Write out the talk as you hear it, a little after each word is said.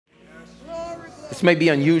This may be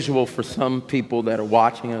unusual for some people that are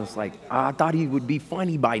watching us. Like, I thought he would be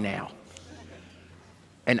funny by now.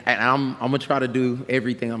 And I'm going to try to do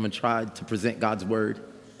everything. I'm going to try to present God's word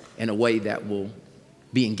in a way that will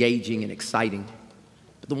be engaging and exciting.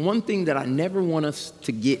 But the one thing that I never want us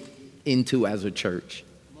to get into as a church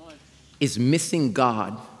is missing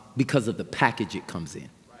God because of the package it comes in.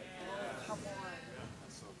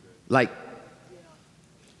 Like,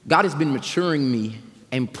 God has been maturing me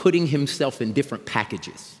and putting himself in different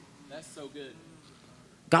packages. That's so good.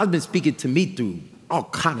 God's been speaking to me through all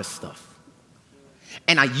kind of stuff.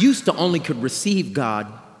 And I used to only could receive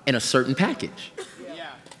God in a certain package. Yeah.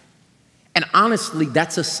 And honestly,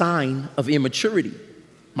 that's a sign of immaturity.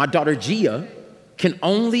 My daughter Gia can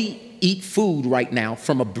only eat food right now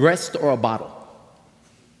from a breast or a bottle.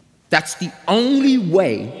 That's the only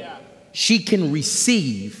way she can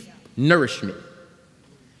receive nourishment.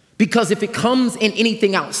 Because if it comes in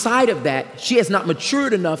anything outside of that, she has not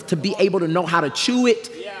matured enough to be able to know how to chew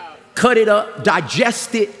it, cut it up,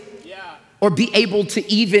 digest it, or be able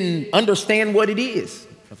to even understand what it is.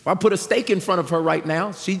 If I put a steak in front of her right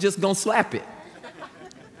now, she's just gonna slap it.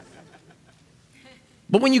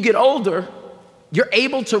 But when you get older, you're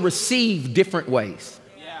able to receive different ways.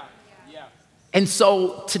 And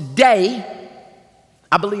so today,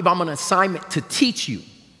 I believe I'm on an assignment to teach you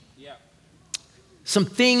some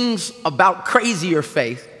things about crazier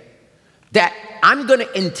faith that I'm gonna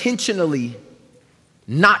intentionally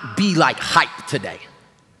not be like hype today.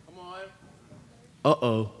 Come on.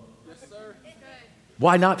 Uh-oh. Yes, sir.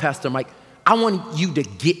 Why not, Pastor Mike? I want you to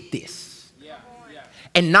get this.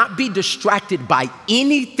 And not be distracted by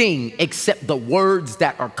anything except the words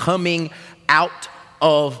that are coming out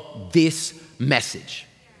of this message.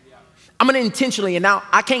 I'm gonna intentionally, and now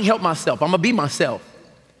I can't help myself, I'm gonna be myself.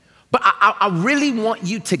 But I really want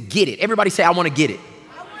you to get it. Everybody say, I want to get it.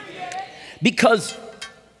 Because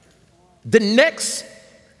the next,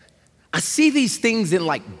 I see these things in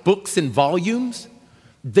like books and volumes.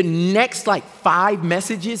 The next like 5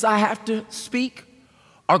 messages I have to speak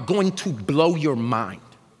are going to blow your mind.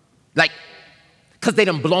 Like, because they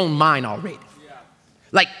done blown mine already.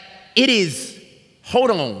 Like, it is, hold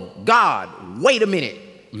on, God, wait a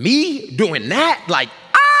minute. Me doing that? Like,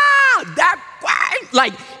 that,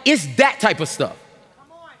 like, it's that type of stuff.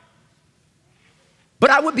 But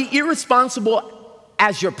I would be irresponsible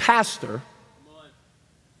as your pastor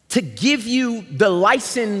to give you the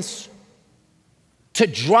license to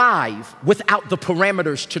drive without the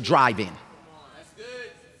parameters to drive in. That's good.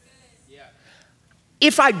 Yeah.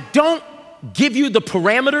 If I don't give you the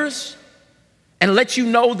parameters and let you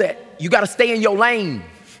know that you got to stay in your lane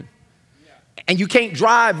and you can't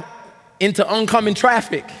drive into oncoming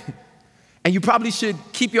traffic, and you probably should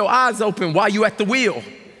keep your eyes open while you're at the wheel,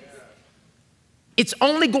 it's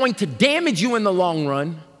only going to damage you in the long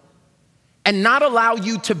run and not allow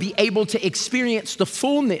you to be able to experience the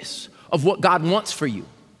fullness of what God wants for you.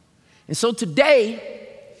 And so today,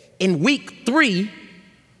 in week 3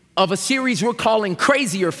 of a series we're calling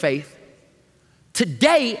Crazier Faith,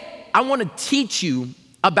 today I want to teach you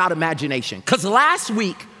about imagination. Because last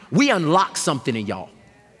week, we unlocked something in y'all.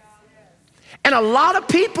 And a lot of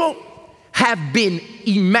people have been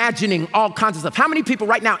imagining all kinds of stuff. How many people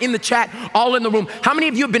right now in the chat, all in the room, how many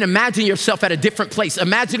of you have been imagining yourself at a different place,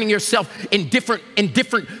 imagining yourself in different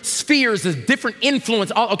spheres, as different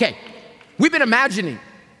influence? Okay, we've been imagining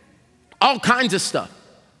all kinds of stuff.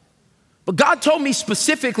 But God told me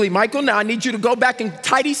specifically, Michael, now I need you to go back and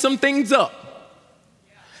tidy some things up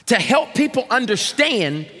to help people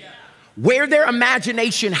understand where their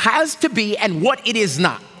imagination has to be and what it is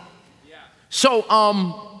not. So,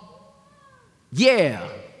 yeah,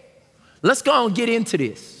 let's go and get into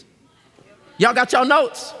this. Y'all got y'all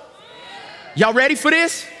notes? Y'all ready for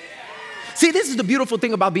this? See, this is the beautiful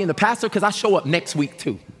thing about being the pastor, because I show up next week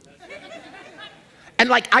too. And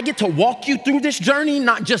like, I get to walk you through this journey,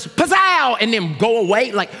 not just pazzow and then go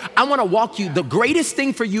away. Like, I want to walk you. The greatest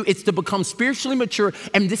thing for you is to become spiritually mature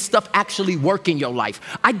and this stuff actually work in your life.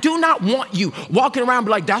 I do not want you walking around and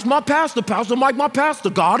be like, that's my pastor, Pastor Mike, my pastor.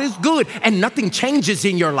 God is good. And nothing changes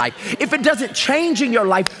in your life. If it doesn't change in your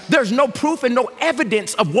life, there's no proof and no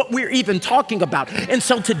evidence of what we're even talking about. And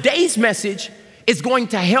so today's message is going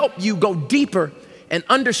to help you go deeper and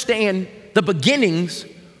understand the beginnings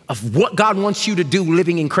of what God wants you to do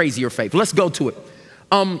living in crazier faith. Let's go to it.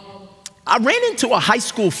 I ran into a high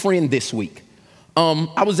school friend this week.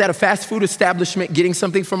 I was at a fast food establishment getting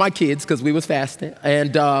something for my kids because we was fasting.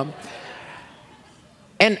 And I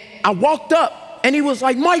walked up and he was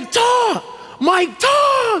like, Mike Todd,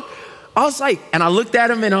 I was like, and I looked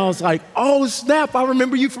at him and I was like, oh snap, I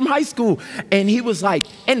remember you from high school. And he was like,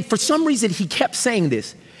 and for some reason he kept saying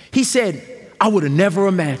this. He said, I would have never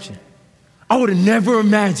imagined. I would have never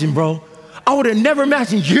imagined, bro. I would have never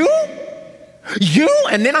imagined you? You?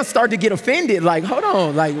 And then I started to get offended, like, hold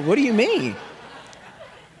on, like, what do you mean?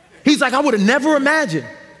 He's like, I would have never imagined.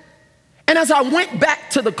 And as I went back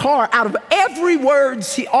to the car, out of every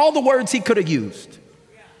words, all the words he could have used,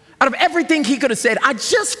 out of everything he could have said, I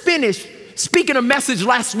just finished speaking a message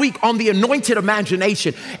last week on the anointed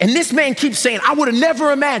imagination. And this man keeps saying, I would have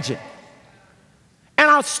never imagined. And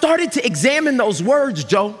I started to examine those words,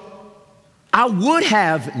 Joe. I would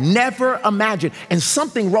have never imagined. And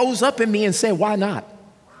something rose up in me and said, why not?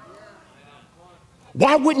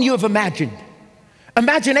 Why wouldn't you have imagined?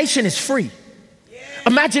 Imagination is free.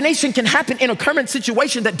 Imagination can happen in a current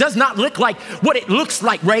situation that does not look like what it looks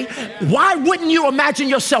like, Ray. Why wouldn't you imagine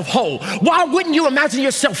yourself whole? Why wouldn't you imagine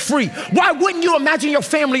yourself free? Why wouldn't you imagine your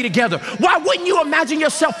family together? Why wouldn't you imagine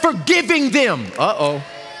yourself forgiving them? Uh-oh.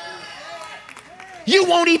 You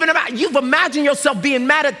won't even imagine. You've imagined yourself being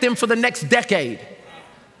mad at them for the next decade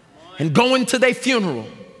and going to their funeral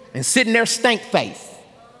and sitting there stank face.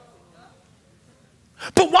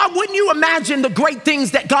 But why wouldn't you imagine the great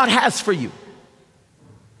things that God has for you?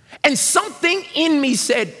 And something in me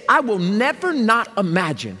said, I will never not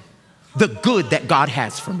imagine the good that God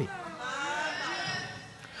has for me.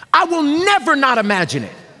 I will never not imagine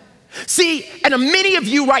it. See, and many of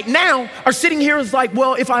you right now are sitting here as like,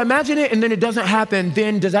 well, if I imagine it and then it doesn't happen,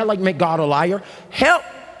 then does that like make God a liar? Help,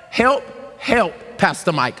 help, help,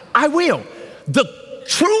 Pastor Mike. I will. The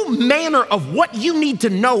true manner of what you need to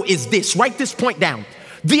know is this. Write this point down.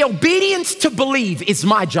 The obedience to believe is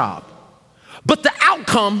my job, but the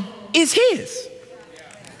outcome is his.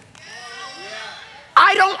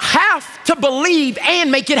 I don't have to believe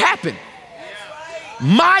and make it happen.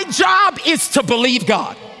 My job is to believe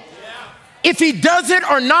God. If he does it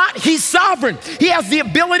or not, he's sovereign. He has the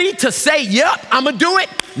ability to say, yep, I'm gonna do it.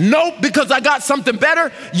 Nope, because I got something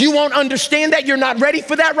better. You won't understand that. You're not ready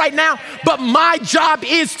for that right now. But my job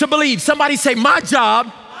is to believe. Somebody say, my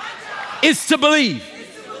job is to believe.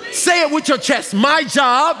 Say it with your chest. My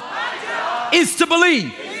job is to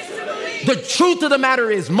believe. The truth of the matter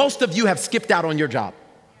is, most of you have skipped out on your job.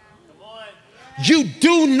 You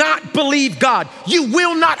do not believe God. You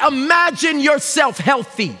will not imagine yourself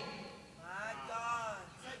healthy.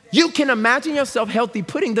 You can imagine yourself healthy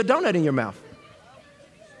putting the donut in your mouth.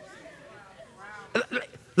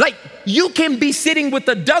 Like you can be sitting with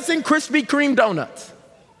a dozen Krispy Kreme donuts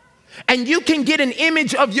and you can get an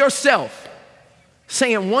image of yourself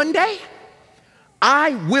saying, one day,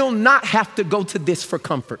 I will not have to go to this for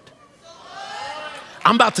comfort.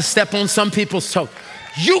 I'm about to step on some people's toes.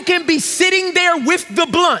 You can be sitting there with the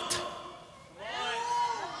blunt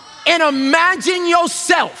and imagine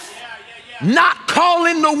yourself not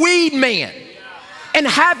calling the weed man and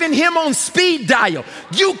having him on speed dial.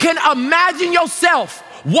 You can imagine yourself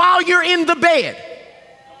while you're in the bed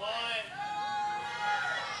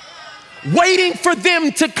waiting for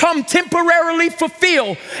them to come temporarily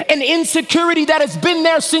fulfill an insecurity that has been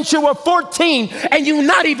there since you were 14 and you're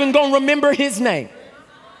not even gonna remember his name.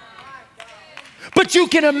 But you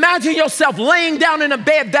can imagine yourself laying down in a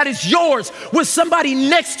bed that is yours with somebody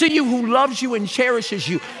next to you who loves you and cherishes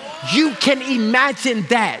you. You can imagine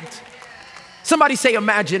that. Somebody say,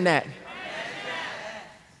 imagine that.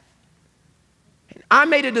 I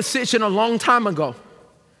made a decision a long time ago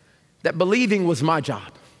that believing was my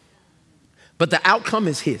job, but the outcome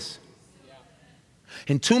is his.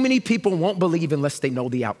 And too many people won't believe unless they know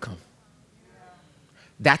the outcome.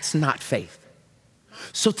 That's not faith.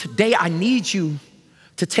 So today I need you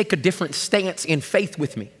to take a different stance in faith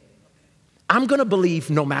with me. I'm gonna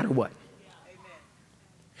believe no matter what.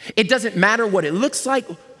 It doesn't matter what it looks like,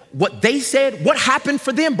 what they said, what happened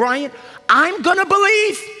for them, Brian. I'm gonna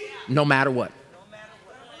believe no matter what.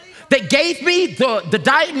 They gave me the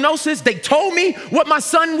diagnosis. They told me what my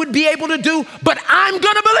son would be able to do, but I'm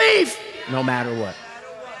gonna believe no matter what.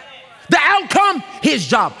 The outcome, his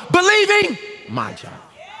job. Believing, my job.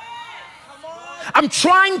 I'm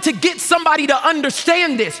trying to get somebody to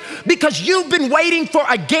understand this because you've been waiting for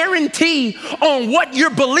a guarantee on what you're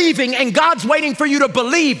believing, and God's waiting for you to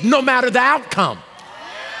believe no matter the outcome.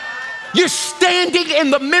 You're standing in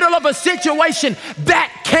the middle of a situation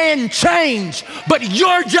that can change, but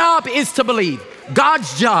your job is to believe.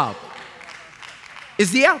 God's job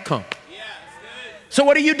is the outcome. So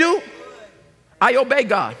what do? I obey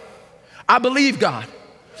God. I believe God.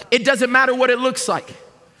 It doesn't matter what it looks like.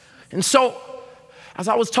 And so, as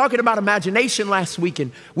I was talking about imagination last week,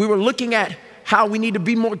 and we were looking at how we need to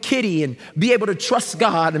be more kiddie and be able to trust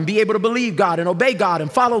God and be able to believe God and obey God and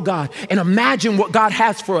follow God and imagine what God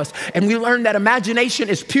has for us. And we learned that imagination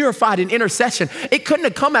is purified in intercession. It couldn't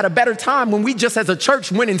have come at a better time when we just as a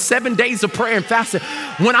church went in 7 days of prayer and fasting.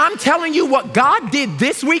 When I'm telling you what God did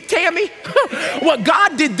this week, Tammy, what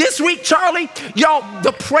God did this week, Charlie, y'all,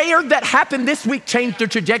 the prayer that happened this week changed the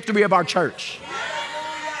trajectory of our church.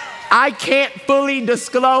 I can't fully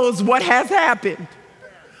disclose what has happened.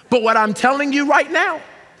 But what I'm telling you right now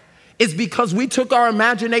is because we took our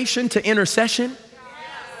imagination to intercession,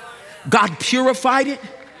 God purified it,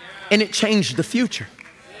 and it changed the future.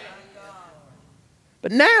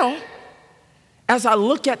 But now, as I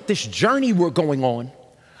look at this journey we're going on,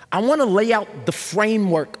 I want to lay out the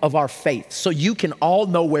framework of our faith so you can all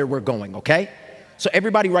know where we're going, okay? So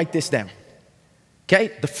everybody write this down,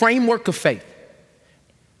 okay? The framework of faith.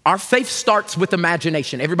 Our faith starts with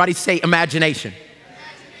imagination. Everybody say imagination.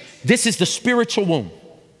 This is the spiritual womb,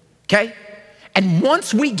 okay? And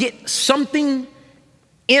once we get something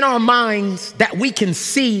in our minds that we can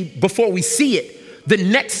see before we see it, the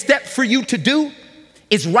next step for you to do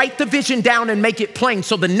is write the vision down and make it plain.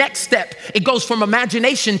 So the next step, it goes from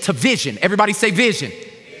imagination to vision. Everybody say vision.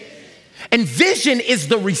 And vision is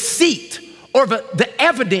the receipt or the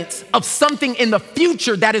evidence of something in the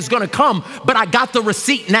future that is gonna come, but I got the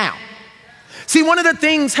receipt now. See, one of the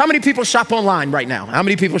things, how many people shop online right now? How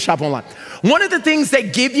many people shop online? One of the things they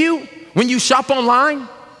give you when you shop online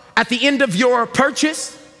at the end of your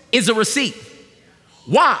purchase is a receipt.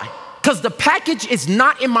 Why? Because the package is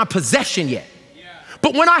not in my possession yet.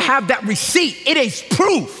 But when I have that receipt, it is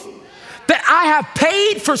proof that I have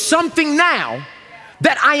paid for something now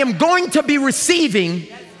that I am going to be receiving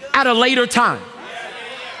at a later time.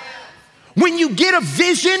 When you get a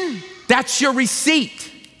vision, that's your receipt.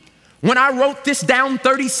 When I wrote this down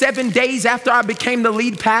 37 days after I became the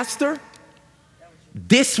lead pastor,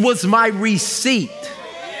 this was my receipt.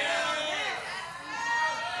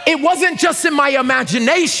 It wasn't just in my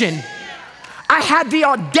imagination. I had the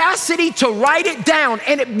audacity to write it down,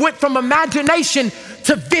 and it went from imagination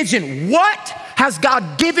to vision. What has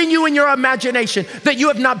God given you in your imagination that you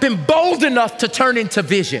have not been bold enough to turn into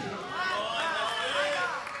vision?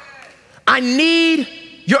 I need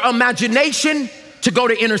your imagination to go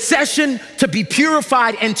to intercession, to be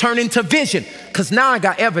purified and turn into vision. Because now I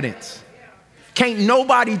got evidence. Can't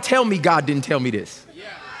nobody tell me God didn't tell me this.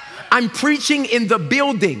 I'm preaching in the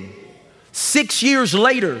building 6 years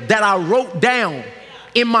later that I wrote down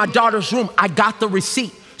in my daughter's room. I got the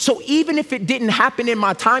receipt. So even if it didn't happen in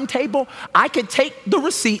my timetable, I could take the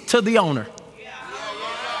receipt to the owner.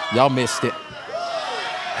 Y'all missed it.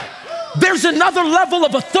 There's another level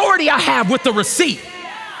of authority I have with the receipt.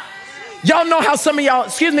 Y'all know how some of y'all,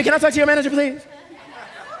 excuse me, can I talk to your manager, please?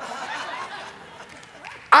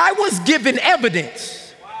 I was given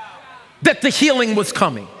evidence that the healing was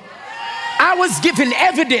coming. I was given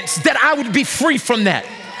evidence that I would be free from that.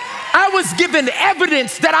 I was given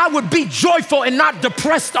evidence that I would be joyful and not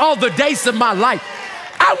depressed all the days of my life.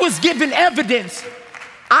 I was given evidence.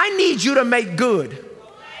 I need you to make good.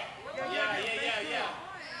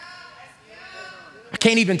 I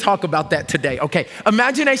can't even talk about that today. Okay,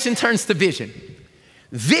 imagination turns to vision.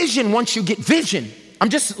 Vision, once you get vision, I'm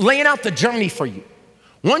just laying out the journey for you.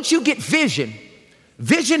 Once you get vision,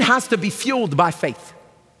 vision has to be fueled by faith.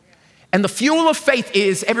 And the fuel of faith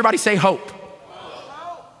is, everybody say hope.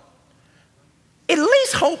 At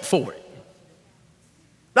least hope for it.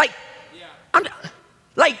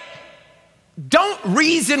 Don't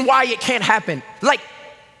reason why it can't happen. Like,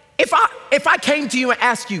 if I came to you and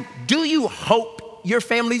asked you, do you hope your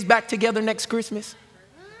family's back together next Christmas?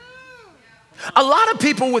 A lot of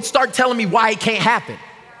people would start telling me why it can't happen.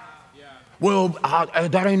 Well,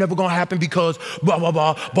 that ain't never gonna happen because blah, blah,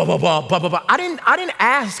 blah, blah, blah, blah, blah, blah, blah. I didn't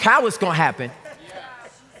ask how it's gonna happen.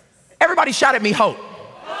 Everybody shout at me, hope.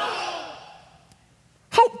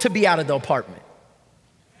 Hope to be out of the apartment.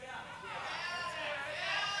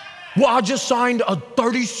 Well, I just signed a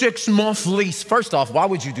 36-month lease. First off, why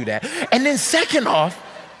would you do that? And then second off,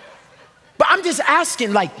 but I'm just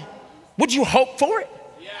asking, like, would you hope for it?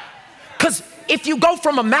 Because if you go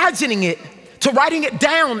from imagining it to writing it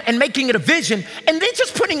down and making it a vision and then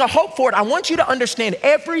just putting a hope for it, I want you to understand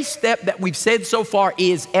every step that we've said so far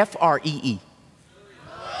is F-R-E-E.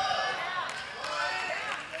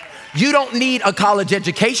 You don't need a college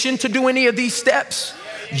education to do any of these steps.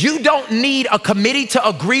 You don't need a committee to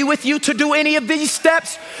agree with you to do any of these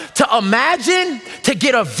steps. To imagine, to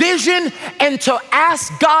get a vision, and to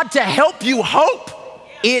ask God to help you hope,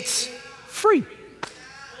 it's free.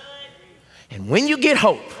 And when you get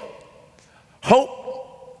hope,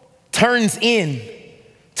 hope turns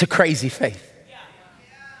into crazy faith.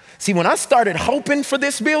 See, when I started hoping for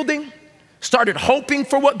this building, started hoping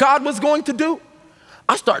for what God was going to do,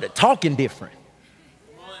 I started talking different.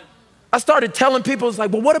 I started telling people, it's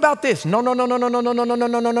like, well, what about this? No, no, no, no, no, no, no, no, no, no,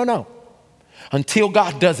 no, no, no, no. Until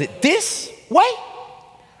God does it this way,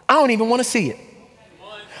 I don't even want to see it.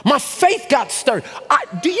 My faith got stirred.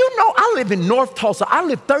 Do you know I live in North Tulsa? I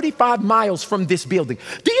live 35 miles from this building.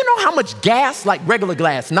 Do you know how much gas, like regular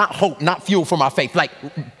gas, not hope, not fuel for my faith, like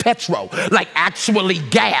petrol, like actually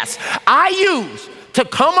gas, I use to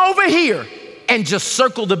come over here and just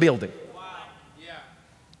circle the building? Wow. Yeah.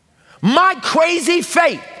 My crazy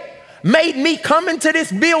faith made me come into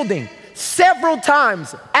this building several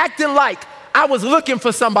times acting like I was looking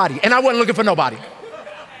for somebody and I wasn't looking for nobody.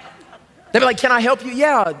 They'd be like, can I help you?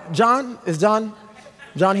 Yeah, John, is John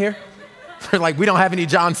here? They're like, we don't have any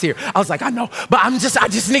Johns here. I was like, I know, but I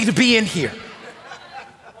just need to be in here.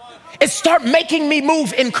 It started making me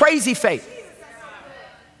move in crazy faith.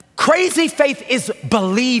 Crazy faith is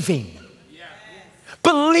believing.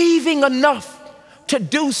 Believing enough to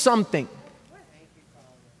do something.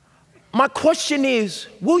 My question is,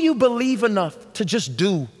 will you believe enough to just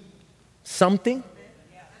do something?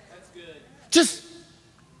 Just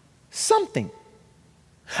something.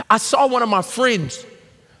 I saw one of my friends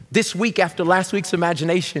this week after last week's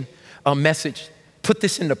imagination message put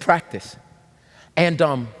this into practice. And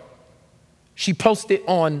she posted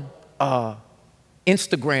on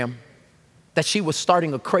Instagram that she was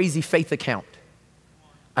starting a crazy faith account,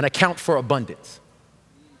 an account for abundance.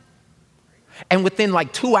 And within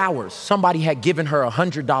like 2 hours, somebody had given her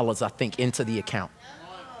 $100, I think, into the account.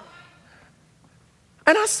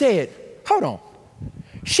 And I said, hold on.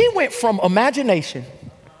 She went from imagination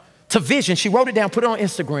to vision. She wrote it down, put it on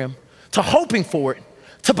Instagram, to hoping for it,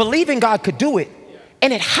 to believing God could do it.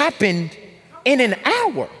 And it happened in an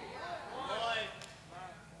hour.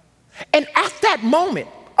 And at that moment,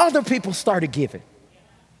 other people started giving.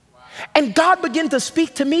 And God began to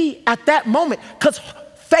speak to me at that moment, because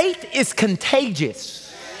faith is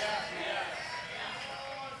contagious.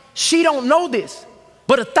 She don't know this,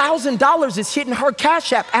 but $1,000 is hitting her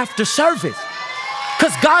Cash App after service.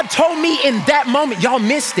 Because God told me in that moment, y'all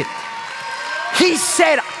missed it. He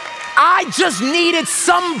said, I just needed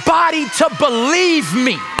somebody to believe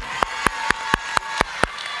me.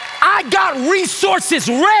 I got resources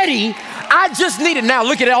ready. I just needed, now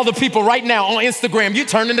look at all the people right now on Instagram. You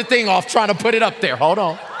turning the thing off trying to put it up there. Hold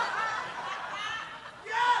on.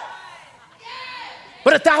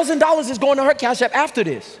 But $1,000 is going to her Cash App after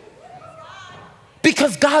this.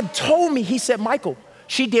 Because God told me, he said, Michael,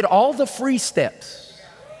 she did all the free steps.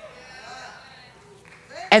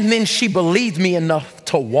 And then she believed me enough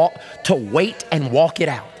to wait and walk it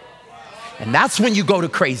out. And that's when you go to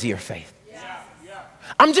crazier faith.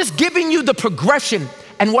 I'm just giving you the progression.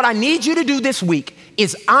 And what I need you to do this week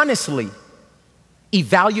is honestly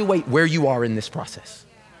evaluate where you are in this process.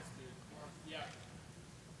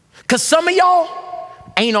 Because some of y'all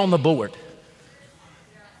ain't on the board.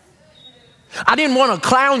 I didn't want to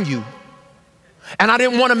clown you, and I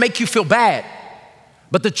didn't want to make you feel bad.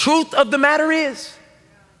 But the truth of the matter is,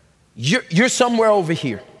 you're somewhere over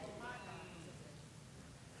here.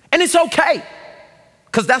 And it's okay,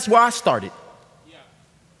 because that's where I started.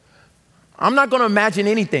 I'm not going to imagine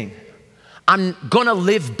anything. I'm going to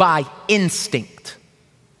live by instinct.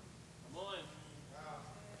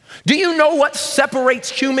 Do you know what separates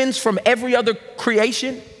humans from every other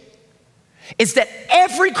creation? Is that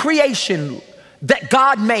every creation that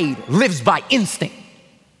God made lives by instinct.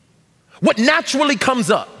 What naturally comes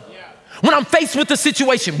up. When I'm faced with a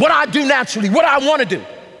situation, what I do naturally, what I want to do.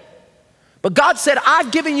 But God said,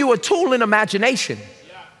 I've given you a tool in imagination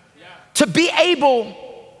to be able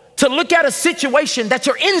to look at a situation that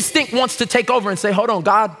your instinct wants to take over and say, hold on,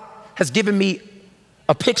 God has given me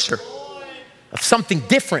a picture of something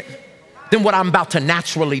different than what I'm about to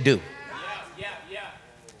naturally do.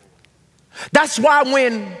 That's why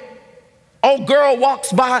when old girl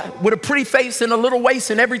walks by with a pretty face and a little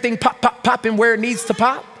waist and everything popping where it needs to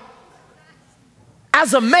pop,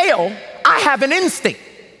 as a male, I have an instinct.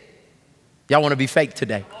 Y'all want to be fake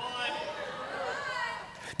today?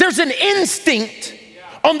 There's an instinct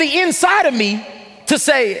on the inside of me to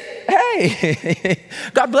say, hey,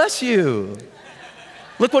 God bless you.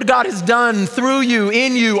 Look what God has done through you,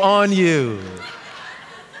 in you, on you.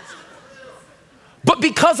 But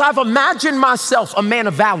because I've imagined myself a man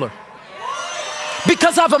of valor,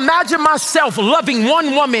 because I've imagined myself loving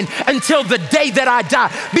one woman until the day that I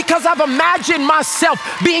die, because I've imagined myself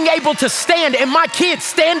being able to stand and my kids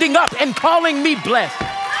standing up and calling me blessed,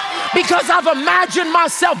 because I've imagined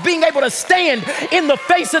myself being able to stand in the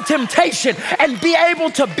face of temptation and be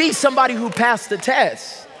able to be somebody who passed the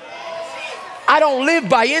test. I don't live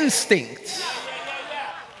by instinct.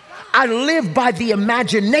 I live by the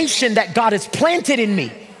imagination that God has planted in me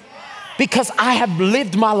because I have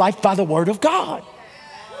lived my life by the word of God.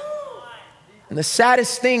 And the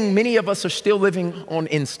saddest thing, many of us are still living on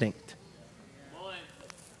instinct.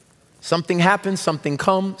 Something happens, something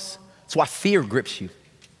comes. That's why fear grips you.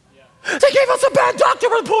 They gave us a bad doctor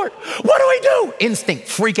report. What do we do? Instinct,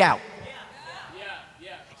 freak out.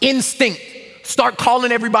 Instinct, start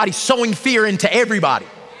calling everybody, sowing fear into everybody.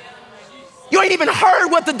 You ain't even heard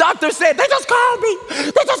what the doctor said. They just called me.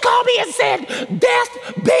 They just called me and said,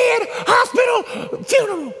 death, bed, hospital,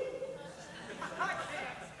 funeral.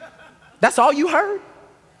 That's all you heard.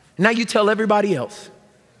 Now you tell everybody else.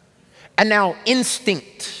 And now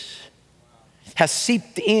instinct has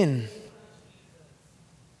seeped in.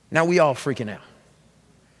 Now we all freaking out.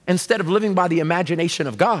 Instead of living by the imagination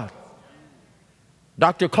of God,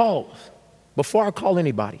 doctor calls, before I call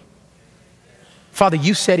anybody, Father,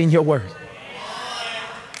 you said in your word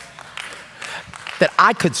that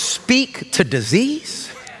I could speak to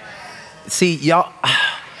disease. See, y'all,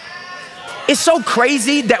 it's so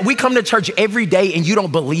crazy that we come to church every day and you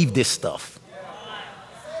don't believe this stuff.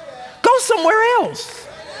 Go somewhere else.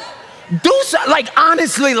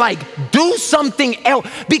 Honestly, do something else.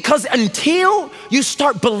 Because until you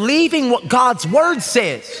start believing what God's word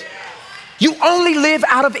says, you only live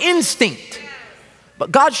out of instinct.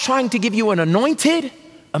 But God's trying to give you an anointed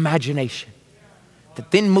imagination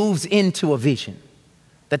that then moves into a vision,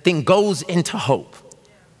 that then goes into hope,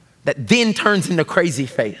 that then turns into crazy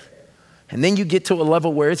faith. And then you get to a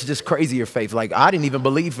level where it's just crazier faith. Like, I didn't even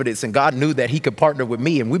believe for this, and God knew that he could partner with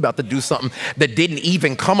me, and we're about to do something that didn't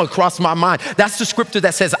even come across my mind. That's the scripture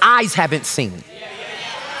that says, eyes haven't seen,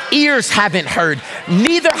 ears haven't heard,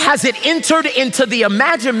 neither has it entered into the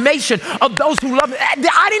imagination of those who love it.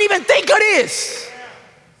 I didn't even think of this.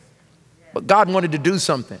 But God wanted to do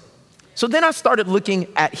something. So then I started looking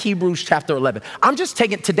at Hebrews chapter 11.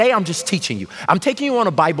 Today I'm just teaching you. I'm taking you on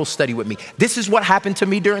a Bible study with me. This is what happened to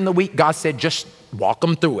me during the week. God said, just walk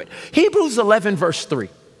them through it. Hebrews 11 verse 3.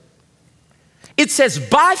 It says,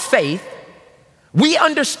 by faith, we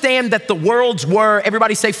understand that the worlds were,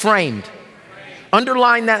 everybody say framed.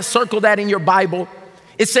 Underline that, circle that in your Bible.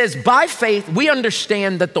 It says, by faith, we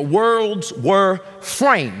understand that the worlds were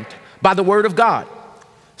framed by the word of God,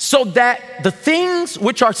 so that the things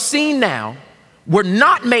which are seen now were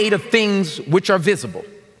not made of things which are visible.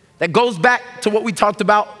 That goes back to what we talked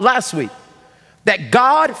about last week. That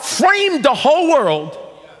God framed the whole world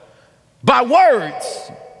by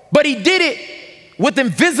words, but he did it with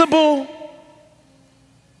invisible.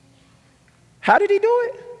 How did he do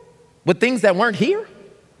it? With things that weren't here?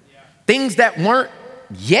 Things that weren't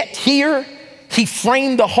yet here. He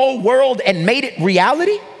framed the whole world and made it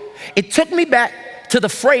reality. It took me back to the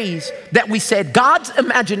phrase that we said, God's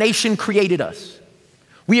imagination created us.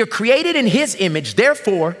 We are created in his image,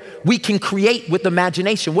 therefore we can create with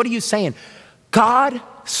imagination. What are you saying? God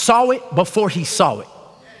saw it before he saw it.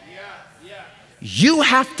 You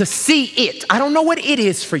have to see it. I don't know what it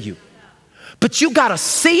is for you, but you gotta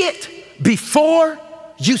see it before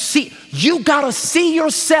you see. You gotta see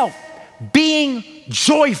yourself being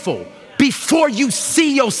joyful before you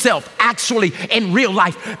see yourself actually in real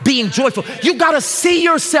life being joyful. You gotta see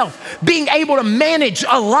yourself being able to manage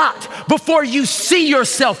a lot before you see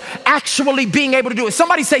yourself actually being able to do it.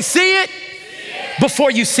 Somebody say, see it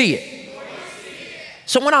before you see it.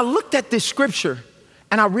 So when I looked at this scripture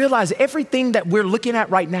and I realized everything that we're looking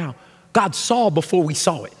at right now, God saw before we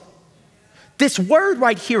saw it. This word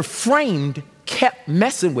right here, framed, kept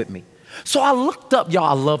messing with me. So I looked up, y'all,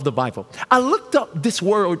 I love the Bible. I looked up this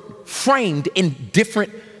word framed in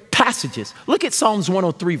different passages. Look at Psalms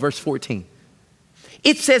 103, verse 14.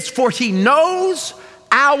 It says, for he knows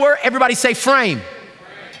our, everybody say frame.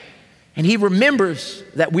 And he remembers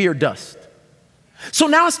that we are dust. So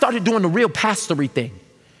now I started doing the real pastory thing.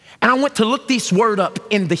 And I went to look this word up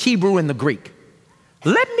in the Hebrew and the Greek.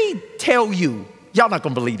 Let me tell you, y'all not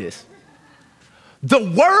gonna believe this. The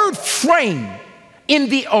word frame in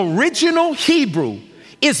the original Hebrew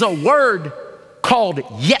is a word called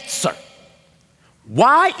Yetser.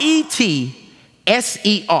 Y-E-T-S-E-R,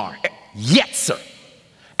 Yetser.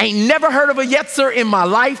 Ain't never heard of a Yetser in my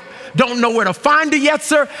life. Don't know where to find a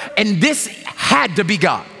Yetser, and this had to be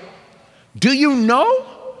God. Do you know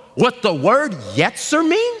what the word Yetser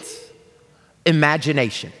means?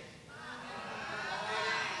 Imagination.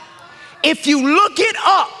 If you look it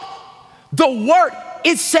up, the word,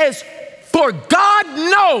 it says, for God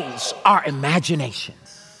knows our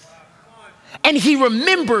imaginations, and he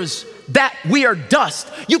remembers that we are dust.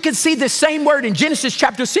 You can see this same word in Genesis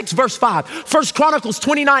chapter 6, verse 5. 1 Chronicles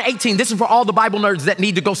 29:18. This is for all the Bible nerds that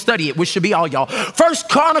need to go study it, which should be all y'all. 1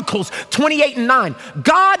 Chronicles 28:9.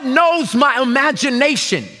 God knows my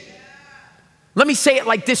imagination. Let me say it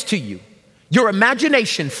like this to you. Your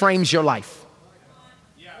imagination frames your life.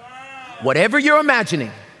 Whatever you're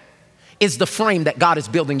imagining is the frame that God is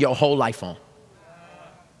building your whole life on.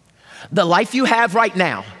 The life you have right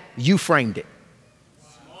now, you framed it.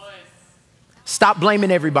 Stop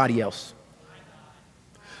blaming everybody else.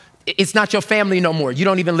 It's not your family no more. You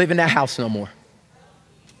don't even live in that house no more.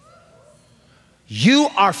 You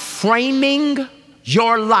are framing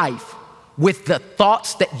your life with the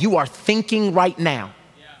thoughts that you are thinking right now.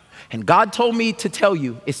 And God told me to tell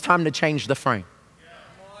you it's time to change the frame.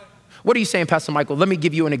 What are you saying, Pastor Michael? Let me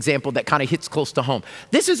give you an example that kind of hits close to home.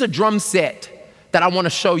 This is a drum set that I want to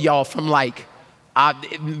show y'all from like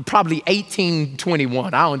probably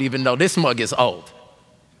 1821. I don't even know. This mug is old.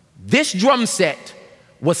 This drum set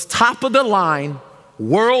was top of the line,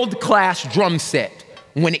 world-class drum set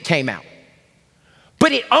when it came out.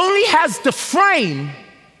 But it only has the frame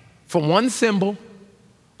for one cymbal,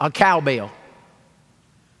 a cowbell,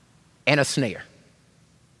 and a snare.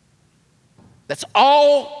 That's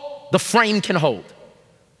all the frame can hold.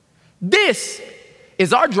 This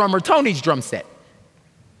is our drummer Tony's drum set.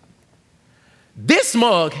 This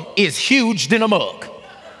mug is huge than a mug.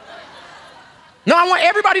 Now I want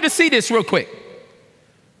everybody to see this real quick.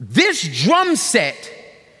 This drum set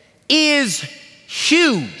is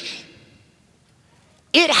huge.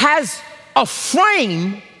 It has a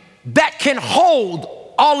frame that can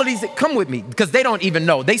hold all of these. Come with me, because they don't even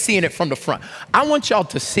know. They seeing it from the front. I want y'all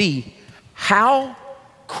to see how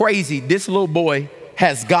crazy this little boy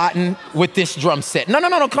has gotten with this drum set.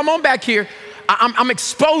 No, come on back here. I'm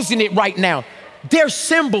exposing it right now. There's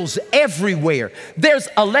cymbals everywhere. There's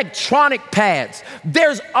electronic pads.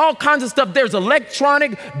 There's all kinds of stuff. There's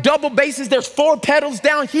electronic double basses. There's 4 pedals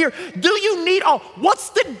down here. Do you need all? What's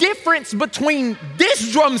the difference between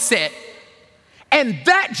this drum set and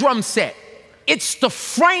that drum set? It's the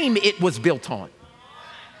frame it was built on.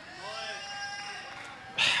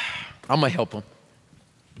 I'm gonna help him.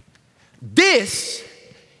 This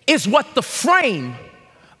is what the frame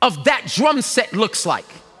of that drum set looks like.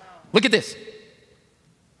 Look at this.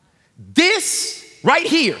 This right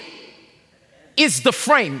here is the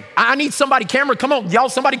frame. I need somebody, camera, come on, y'all,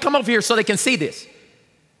 somebody come over here so they can see this.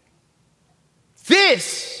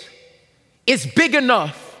 This is big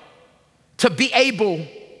enough to be able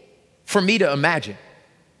for me to imagine.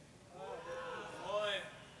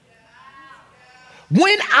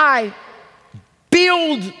 When I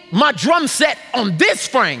build my drum set on this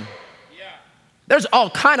frame, there's all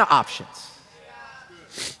kind of options.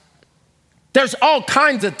 There's all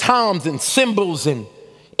kinds of toms and cymbals and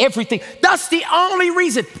everything. That's the only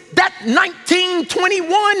reason that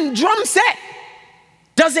 1921 drum set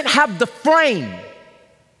doesn't have the frame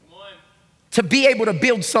to be able to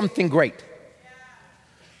build something great.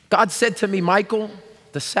 God said to me, Michael,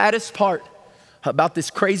 the saddest part about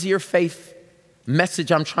this crazier faith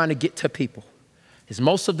message I'm trying to get to people is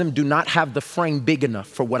most of them do not have the frame big enough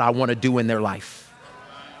for what I want to do in their life.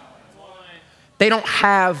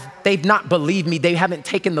 They've not believed me. They haven't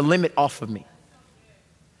taken the limit off of me.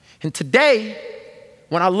 And today,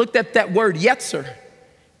 when I looked at that word Yetser,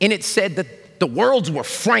 and it said that the worlds were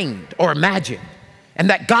framed or imagined, and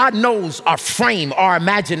that God knows our frame, our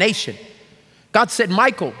imagination. God said,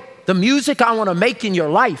 Michael, the music I want to make in your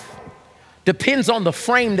life depends on the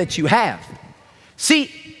frame that you have. See,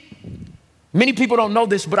 many people don't know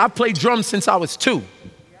this, but I've played drums since I was 2.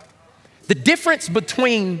 The difference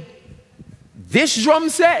between this drum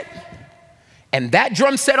set and that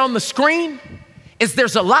drum set on the screen is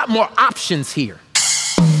there's a lot more options here.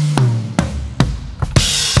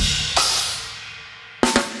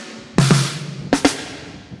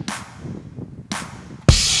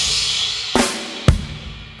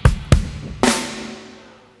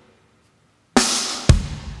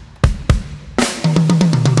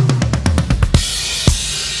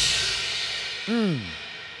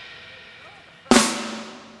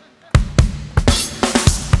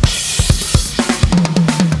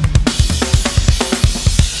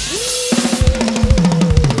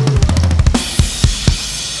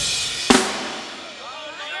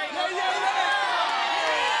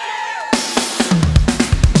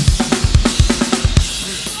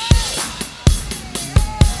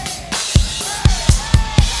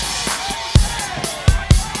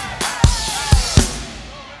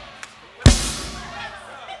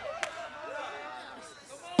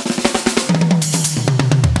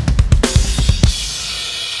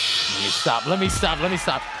 Let me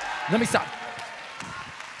stop. Let me stop.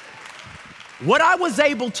 What I was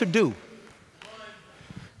able to do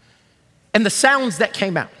and the sounds that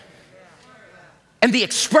came out and the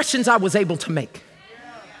expressions I was able to make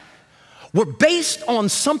were based on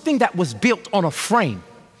something that was built on a frame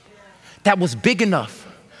that was big enough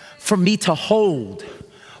for me to hold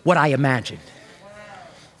what I imagined.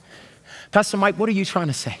 Pastor Mike, what are you trying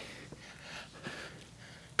to say?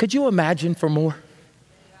 Could you imagine for more?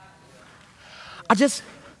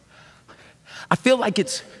 I feel like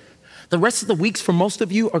the rest of the weeks for most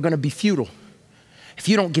of you are gonna be futile if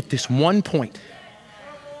you don't get this one point.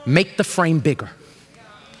 Make the frame bigger.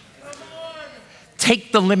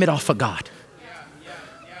 Take the limit off of God.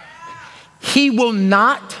 He will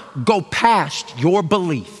not go past your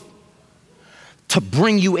belief to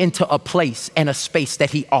bring you into a place and a space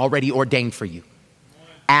that he already ordained for you.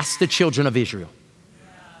 Ask the children of Israel.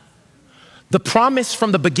 The promise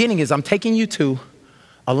from the beginning is I'm taking you to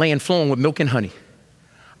a land flowing with milk and honey.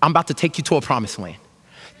 I'm about to take you to a promised land.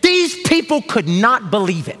 These people could not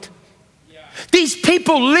believe it. These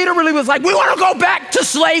people literally was like, we want to go back to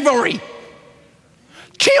slavery.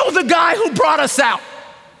 Kill the guy who brought us out.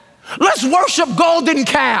 Let's worship golden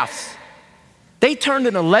calves. They turned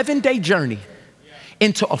an 11-day journey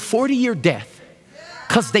into a 40-year death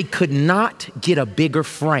because they could not get a bigger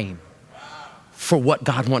frame for what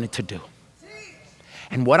God wanted to do.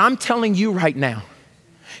 And what I'm telling you right now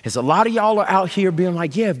is a lot of y'all are out here being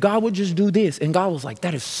like, yeah, if God would just do this. And God was like,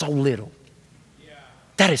 that is so little.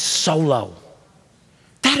 That is so low.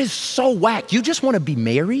 That is so whack. You just want to be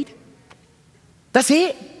married? That's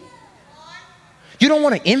it? You don't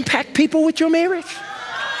want to impact people with your marriage?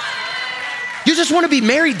 You just want to be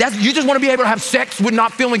married? You just want to be able to have sex with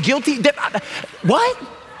not feeling guilty? What?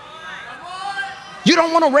 You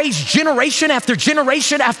don't want to raise generation after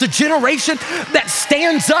generation after generation that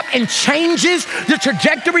stands up and changes the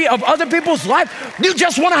trajectory of other people's life? You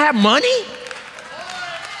just want to have money?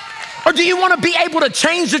 Or do you want to be able to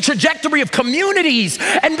change the trajectory of communities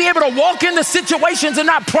and be able to walk into situations and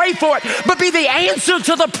not pray for it, but be the answer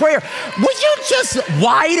to the prayer? Will you just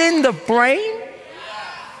widen the frame?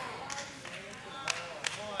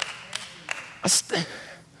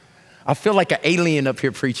 I feel like an alien up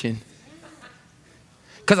here preaching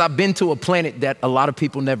because I've been to a planet that a lot of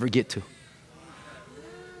people never get to.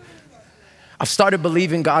 I've started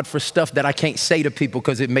believing God for stuff that I can't say to people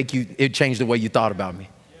because it changed the way you thought about me.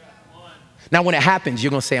 Now, when it happens, you're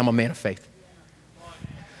going to say I'm a man of faith.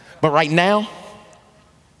 But right now,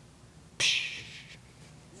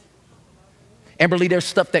 Amberly, there's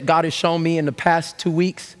stuff that God has shown me in the past 2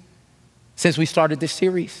 weeks since we started this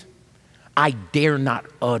series I dare not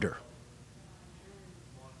utter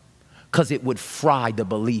because it would fry the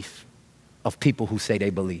belief of people who say they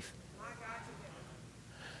believe.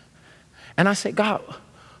 And I said, God,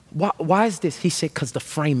 why is this? He said, because the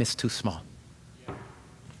frame is too small.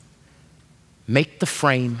 Make the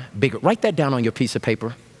frame bigger. Write that down on your piece of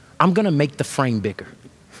paper. I'm going to make the frame bigger.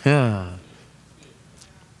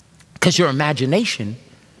 Because your imagination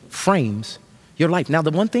frames your life. Now,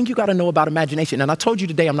 the one thing you got to know about imagination, and I told you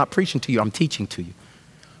today I'm not preaching to you, I'm teaching to you.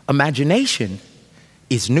 Imagination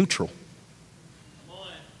is neutral.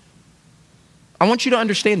 I want you to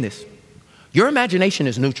understand this. Your imagination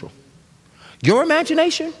is neutral. Your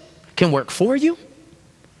imagination can work for you,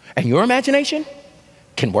 and your imagination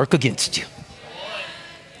can work against you.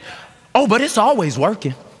 Oh, but it's always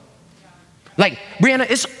working. Like, Brianna,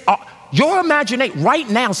 it's your imagination. Right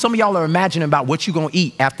now, some of y'all are imagining about what you're going to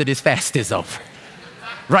eat after this fast is over.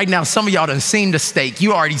 Right now, some of y'all done seen the steak.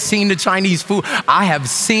 You already seen the Chinese food. I have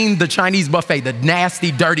seen the Chinese buffet, the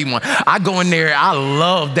nasty, dirty one. I go in there, I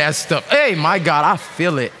love that stuff. Hey, my God, I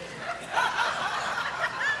feel it.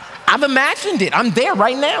 I've imagined it. I'm there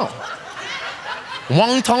right now.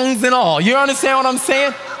 Wontons and all. You understand what I'm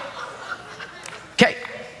saying? Okay.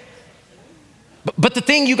 But the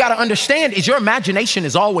thing you got to understand is your imagination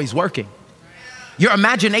is always working. Your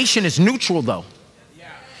imagination is neutral, though.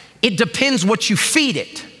 It depends what you feed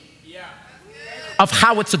it of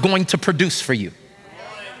how it's going to produce for you.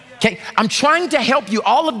 Okay, I'm trying to help you.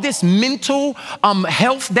 All of this mental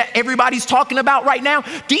health that everybody's talking about right now,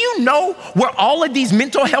 do you know where all of these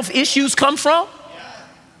mental health issues come from?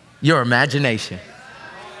 Your imagination.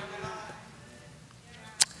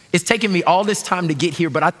 It's taken me all this time to get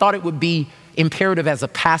here, but I thought it would be imperative as a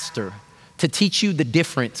pastor to teach you the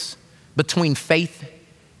difference between faith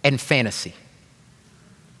and fantasy.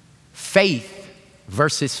 Faith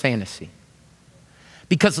versus fantasy.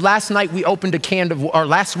 Because last week we opened a can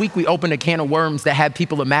of worms that had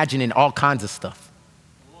people imagining all kinds of stuff.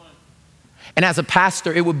 And as a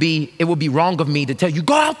pastor, it would be wrong of me to tell you,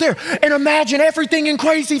 go out there and imagine everything in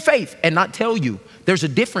crazy faith, and not tell you there's a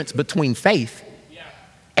difference between faith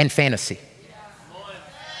and fantasy.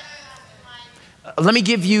 Let me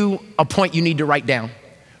give you a point you need to write down.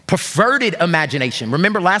 Perverted imagination.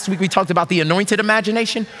 Remember last week we talked about the anointed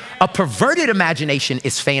imagination? A perverted imagination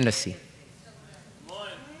is fantasy.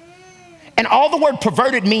 And all the word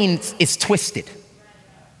perverted means is twisted.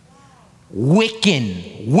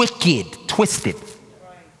 Wicked, twisted.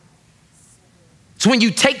 So when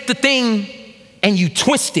you take the thing and you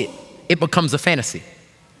twist it, it becomes a fantasy.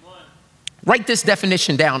 Write this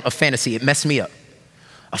definition down of fantasy. It messed me up.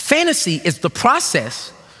 A fantasy is the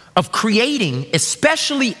process of creating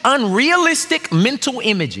especially unrealistic mental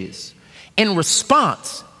images in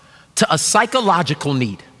response to a psychological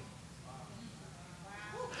need.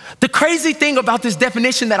 The crazy thing about this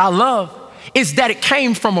definition that I love is that it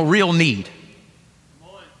came from a real need.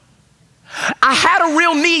 I had a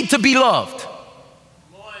real need to be loved.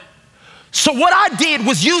 So what I did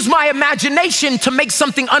was use my imagination to make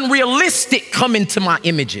something unrealistic come into my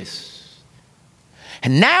images.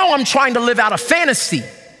 And now I'm trying to live out a fantasy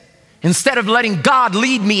instead of letting God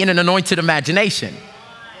lead me in an anointed imagination.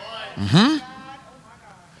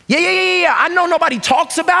 Yeah. I know nobody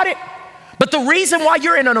talks about it, but the reason why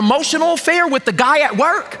you're in an emotional affair with the guy at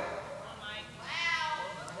work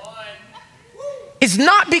is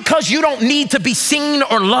not because you don't need to be seen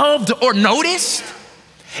or loved or noticed.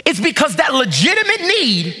 It's because that legitimate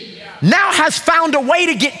need now has found a way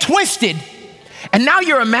to get twisted. And now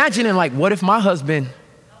you're imagining, like, what if my husband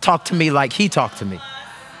talked to me like he talked to me?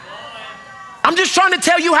 I'm just trying to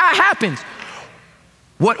tell you how it happens.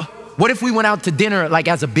 What if we went out to dinner like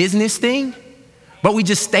as a business thing, but we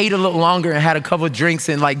just stayed a little longer and had a couple of drinks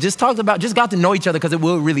and like just got to know each other, because it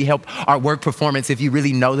will really help our work performance if you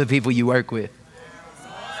really know the people you work with.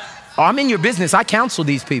 Oh, I'm in your business. I counsel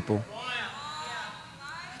these people.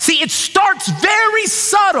 See, it starts very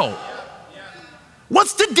subtle.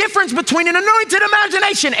 What's the difference between an anointed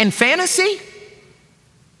imagination and fantasy?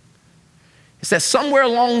 It's that somewhere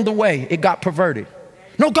along the way, it got perverted.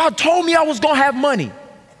 No, God told me I was going to have money.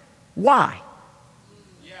 Why?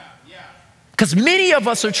 Because many of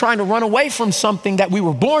us are trying to run away from something that we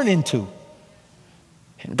were born into.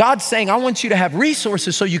 And God's saying, I want you to have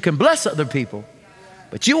resources so you can bless other people.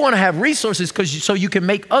 But you want to have resources so you can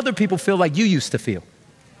make other people feel like you used to feel.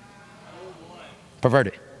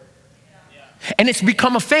 Perverted. And it's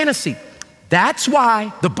become a fantasy. That's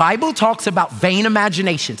why the Bible talks about vain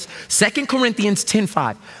imaginations. 2 Corinthians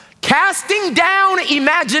 10:5. Casting down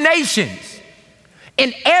imaginations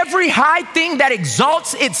and every high thing that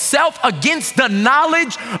exalts itself against the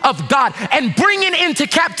knowledge of God, and bringing into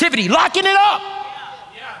captivity, locking it up,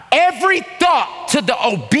 every thought to the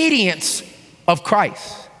obedience of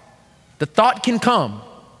Christ. The thought can come,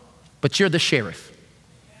 but you're the sheriff.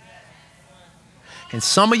 And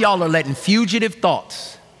some of y'all are letting fugitive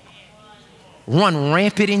thoughts run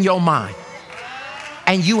rampant in your mind.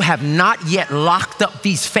 And you have not yet locked up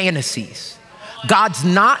these fantasies. God's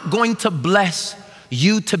not going to bless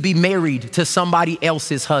you to be married to somebody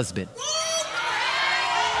else's husband.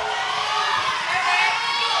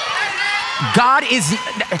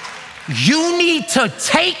 You need to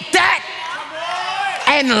take that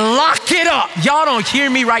and lock it up. Y'all don't hear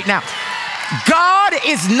me right now. God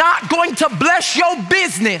is not going to bless your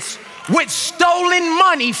business with stolen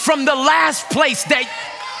money from the last place that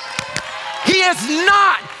He is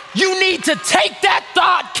not. You need to take that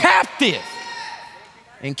thought captive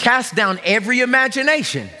and cast down every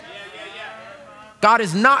imagination. God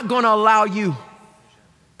is not going to allow you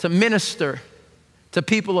to minister to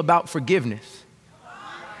people about forgiveness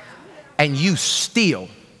and you still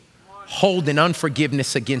holding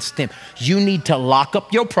unforgiveness against them. You need to lock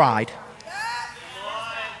up your pride.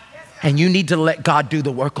 And you need to let God do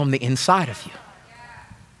the work on the inside of you.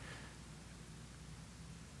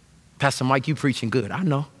 Pastor Mike, you preaching good, I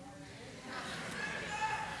know.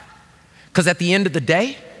 Because at the end of the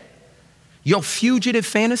day, your fugitive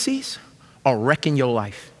fantasies are wrecking your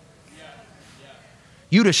life.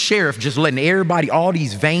 You the sheriff just letting everybody, all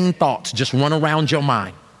these vain thoughts just run around your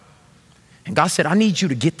mind. And God said, I need you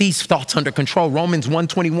to get these thoughts under control. Romans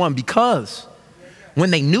 1:21, because when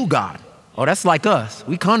they knew God, oh, that's like us.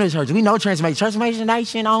 We come to church. We know transformation. Transformation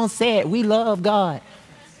Nation on set. We love God.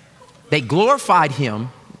 They glorified Him.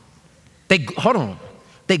 They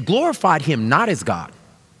glorified Him not as God.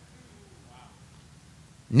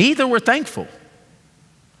 Neither were thankful.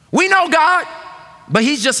 We know God, but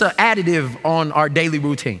He's just an additive on our daily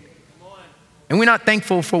routine. And we're not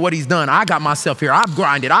thankful for what He's done. I got myself here. I've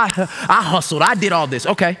grinded. I hustled. I did all this.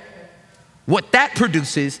 Okay. What that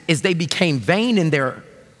produces is they became vain in their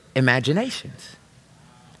imaginations,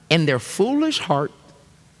 and their foolish heart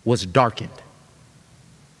was darkened.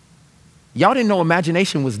 Y'all didn't know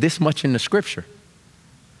imagination was this much in the scripture,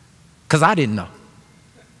 because I didn't know.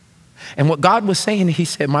 And what God was saying, he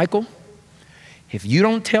said, Michael, if you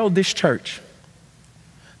don't tell this church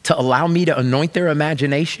to allow me to anoint their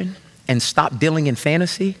imagination and stop dealing in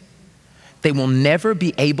fantasy, they will never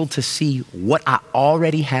be able to see what I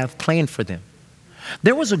already have planned for them.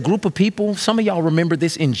 There was a group of people, some of y'all remember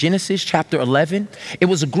this in Genesis chapter 11. It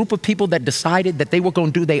was a group of people that decided that they were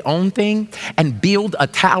going to do their own thing and build a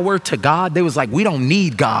tower to God. They was like, we don't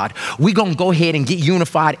need God. We're going to go ahead and get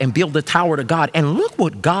unified and build a tower to God. And look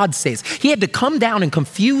what God says. He had to come down and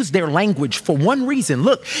confuse their language for one reason.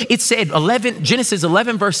 Look, it said Genesis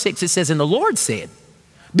 11 verse 6, it says, and the Lord said,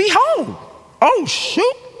 behold, oh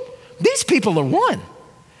shoot, these people are one.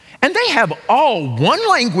 And they have all one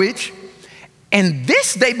language. And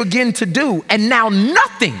this they begin to do, and now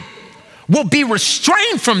nothing will be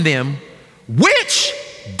restrained from them, which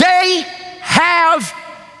they have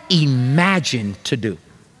imagined to do.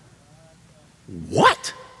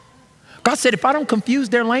 What? God said, if I don't confuse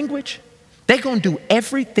their language, they're going to do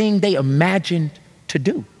everything they imagined to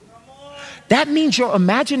do. That means your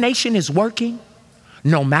imagination is working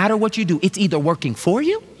no matter what you do. It's either working for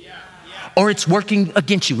you or it's working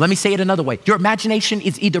against you. Let me say it another way. Your imagination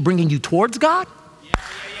is either bringing you towards God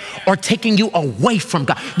or taking you away from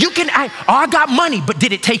God. You can act, oh, I got money, but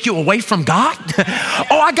did it take you away from God?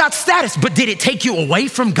 Oh, I got status, but did it take you away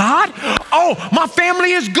from God? Oh, my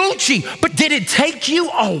family is Gucci, but did it take you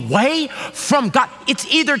away from God? It's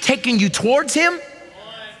either taking you towards him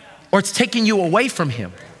or it's taking you away from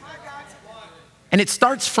him. And it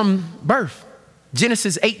starts from birth.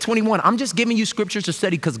 Genesis 8:21. I'm just giving you scriptures to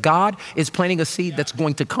study because God is planting a seed that's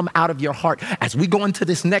going to come out of your heart. As we go into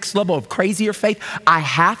this next level of crazier faith, I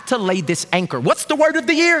have to lay this anchor. What's the word of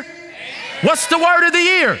the year? Anchor. What's the word of the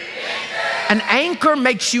year? Anchor. An anchor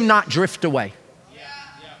makes you not drift away.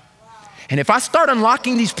 And if I start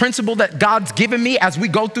unlocking these principles that God's given me as we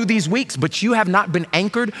go through these weeks, but you have not been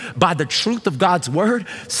anchored by the truth of God's word,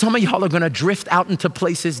 some of y'all are going to drift out into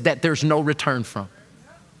places that there's no return from.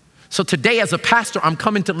 So today as a pastor, I'm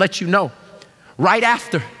coming to let you know, right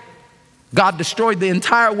after God destroyed the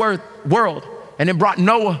entire world and then brought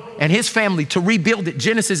Noah and his family to rebuild it.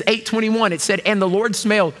 Genesis 8:21, it said, and the Lord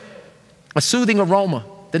smelled a soothing aroma.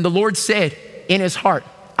 Then the Lord said in his heart,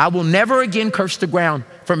 I will never again curse the ground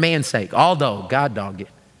for man's sake. Although, God dog it,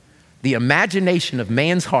 the imagination of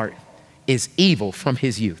man's heart is evil from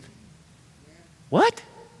his youth. What?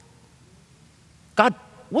 God,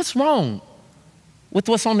 what's wrong with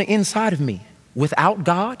what's on the inside of me? Without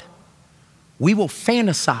God, we will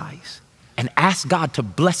fantasize and ask God to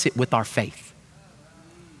bless it with our faith.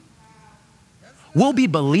 We'll be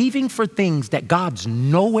believing for things that God's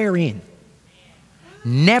nowhere in,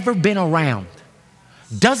 never been around,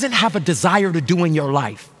 doesn't have a desire to do in your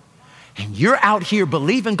life. And you're out here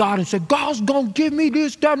believing God and say, God's gonna give me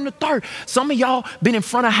this, that, and the third. Some of y'all been in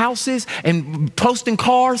front of houses and posting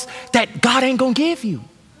cars that God ain't gonna give you.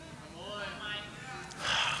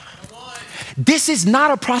 This is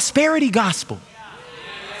not a prosperity gospel.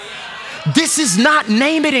 This is not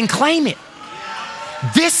name it and claim it.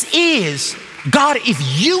 This is, God,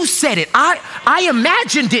 if you said it, I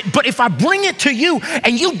imagined it, but if I bring it to you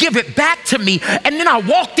and you give it back to me and then I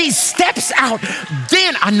walk these steps out,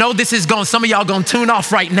 then I know this is going, some of y'all going to tune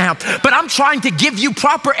off right now, but I'm trying to give you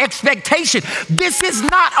proper expectation. This is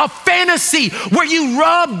not a fantasy where you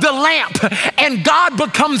rub the lamp and God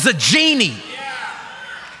becomes a genie.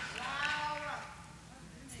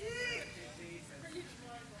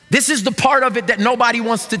 This is the part of it that nobody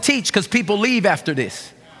wants to teach because people leave after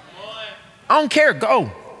this. I don't care,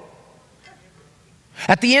 go.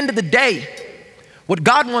 At the end of the day, what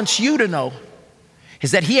God wants you to know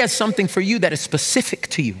is that he has something for you that is specific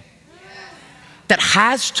to you, that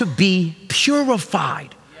has to be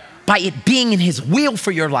purified by it being in his will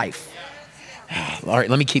for your life. All right,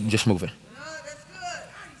 let me keep just moving.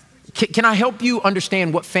 Can I help you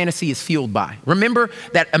understand what fantasy is fueled by? Remember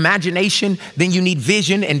that imagination, then you need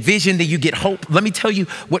vision, and vision, then you get hope. Let me tell you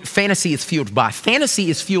what fantasy is fueled by. Fantasy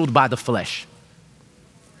is fueled by the flesh.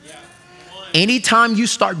 Anytime you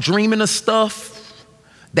start dreaming of stuff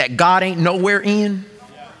that God ain't nowhere in,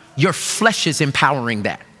 your flesh is empowering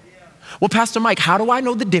that. Well, Pastor Mike, how do I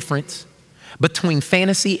know the difference between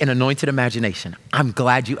fantasy and anointed imagination? I'm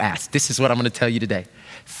glad you asked. This is what I'm going to tell you today.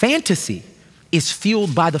 Fantasy is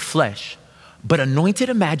fueled by the flesh, but anointed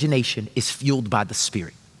imagination is fueled by the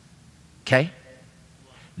Spirit, okay?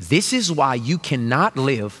 This is why you cannot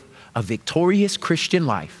live a victorious Christian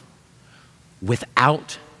life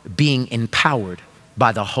without being empowered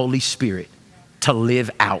by the Holy Spirit to live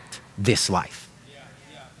out this life.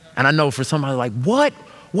 And I know for somebody like, what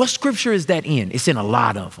scripture is that in? It's in a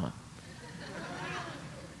lot of them.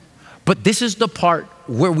 But this is the part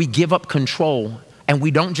where we give up control and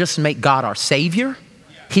we don't just make God our Savior,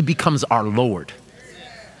 he becomes our Lord.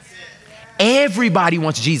 Everybody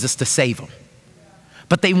wants Jesus to save them,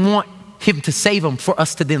 but they want him to save them for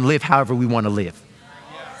us to then live however we want to live.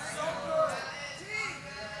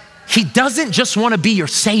 He doesn't just want to be your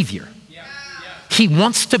Savior. He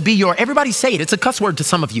wants to be your, everybody say it, it's a cuss word to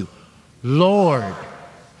some of you, Lord.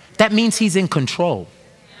 That means he's in control.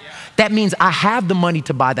 That means I have the money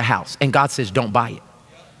to buy the house and God says, don't buy it.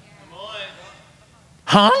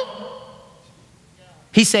 Huh?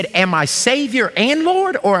 He said, am I Savior and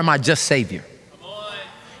Lord, or am I just Savior?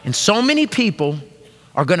 And so many people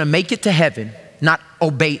are going to make it to heaven not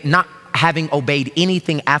having obeyed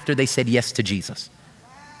anything after they said yes to Jesus.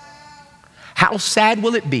 How sad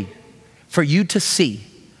will it be for you to see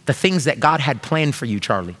the things that God had planned for you,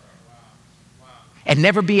 Charlie, and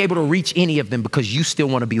never be able to reach any of them because you still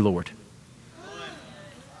want to be Lord?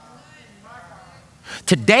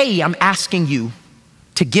 Today, I'm asking you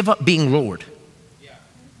to give up being Lord.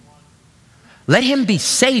 Let him be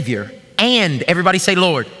Savior, and everybody say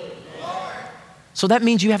Lord. Lord. So that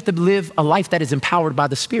means you have to live a life that is empowered by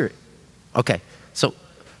the Spirit. Okay, so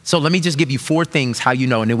let me just give you 4 things how you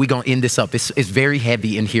know, and then we're gonna end this up. It's very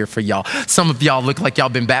heavy in here for y'all. Some of y'all look like y'all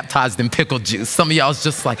been baptized in pickle juice. Some of y'all is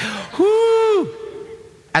just like, whoo.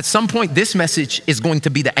 At some point, this message is going to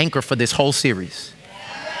be the anchor for this whole series.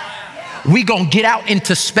 We gonna get out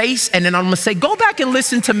into space, and then I'm gonna say, go back and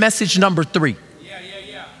listen to message number 3.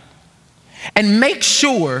 And make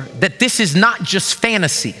sure that this is not just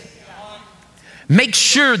fantasy. Make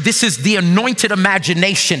sure this is the anointed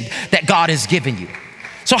imagination that God has given you.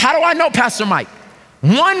 So how do I know, Pastor Mike?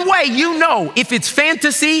 One way you know if it's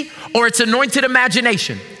fantasy or it's anointed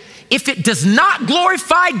imagination. If it does not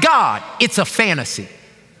glorify God, it's a fantasy.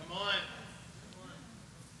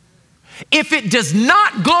 If it does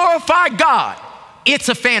not glorify God, it's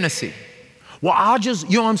a fantasy. Well, I'll just,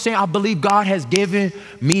 you know what I'm saying? I believe God has given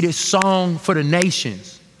me this song for the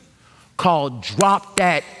nations called Drop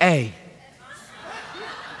That A.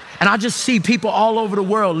 And I just see people all over the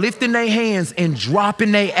world lifting their hands and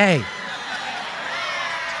dropping their A.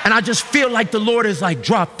 And I just feel like the Lord is like,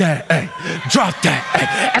 drop that A, drop that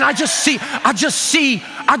A. And I just see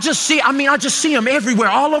them everywhere,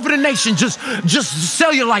 all over the nation, just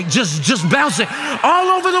cellulite, just bouncing all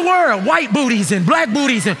over the world. White booties and black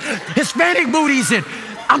booties and Hispanic booties. And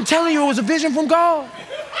I'm telling you, it was a vision from God.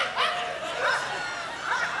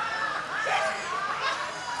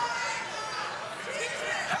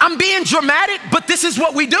 I'm being dramatic, but this is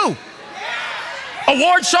what we do.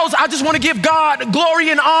 Award shows, I just want to give God glory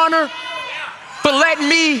and honor for letting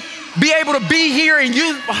me be able to be here and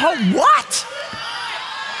you, what?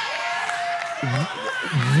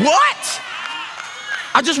 What?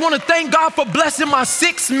 I just want to thank God for blessing my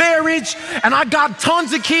 6th marriage, and I got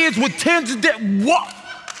tons of kids with tens of what?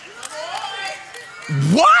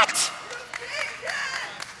 What?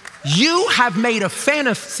 You have made a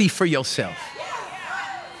fantasy for yourself.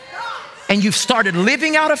 And you've started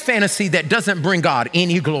living out a fantasy that doesn't bring God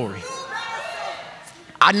any glory.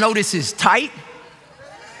 I know this is tight,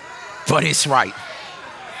 but it's right.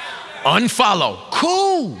 Unfollow.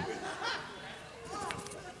 Cool.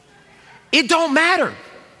 It don't matter.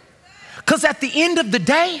 Because at the end of the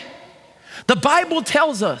day, the Bible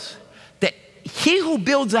tells us that he who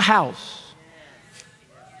builds a house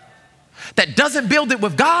that doesn't build it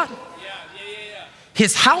with God,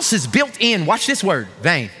 his house is built in, watch this word,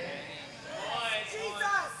 vain.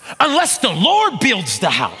 Unless the Lord builds the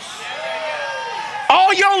house.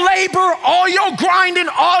 All your labor, all your grinding,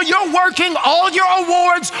 all your working, all your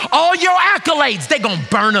awards, all your accolades, they're gonna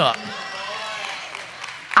burn up.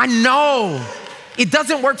 I know it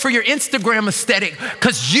doesn't work for your Instagram aesthetic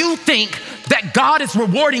because you think that God is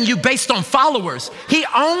rewarding you based on followers. He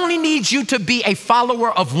only needs you to be a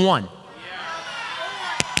follower of one.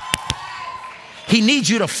 He needs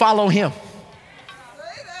you to follow him.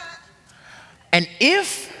 And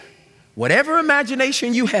if whatever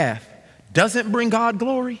imagination you have doesn't bring God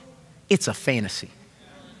glory, it's a fantasy.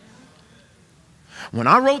 When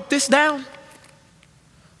I wrote this down,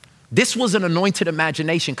 this was an anointed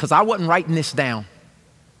imagination because I wasn't writing this down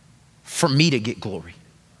for me to get glory.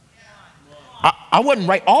 I wasn't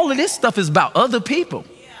writing, all of this stuff is about other people.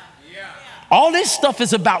 All this stuff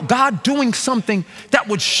is about God doing something that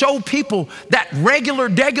would show people that regular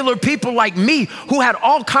people like me who had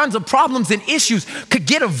all kinds of problems and issues could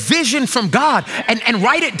get a vision from God and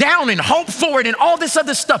write it down and hope for it and all this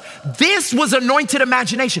other stuff. This was anointed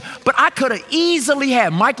imagination. But I could have easily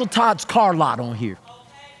had Michael Todd's car lot on here.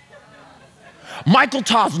 Michael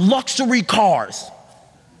Todd's luxury cars.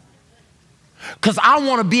 Because I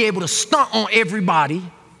want to be able to stunt on everybody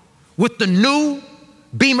with the new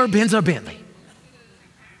Beamer, Benz, or Bentley.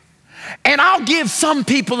 And I'll give some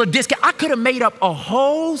people a discount. I could have made up a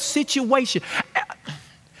whole situation.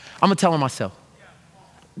 I'm going to tell myself,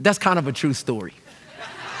 that's kind of a true story.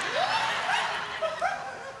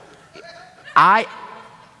 I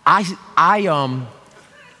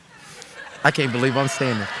can't believe I'm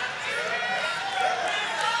saying this.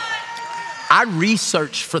 I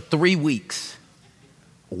researched for 3 weeks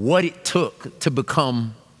what it took to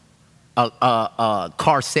become a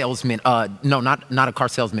car salesman. No, not a car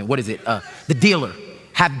salesman. What is it? The dealer.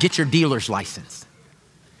 Get your dealer's license.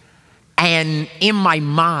 And in my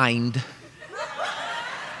mind,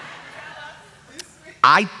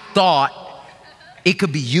 I thought it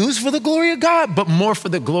could be used for the glory of God, but more for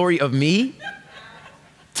the glory of me,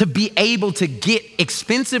 to be able to get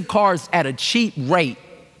expensive cars at a cheap rate.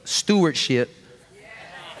 Stewardship.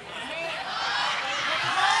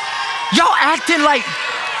 Y'all acting like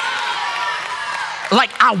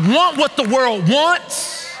I want what the world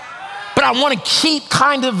wants, but I want to keep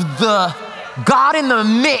kind of the God in the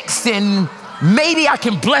mix, and maybe I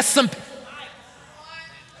can bless some.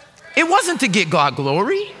 It wasn't to get God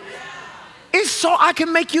glory. It's so I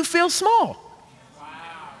can make you feel small.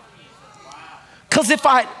 Because if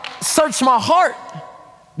I search my heart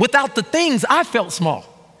without the things, I felt small.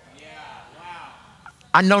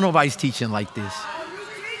 I know nobody's teaching like this.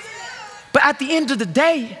 But at the end of the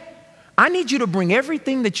day, I need you to bring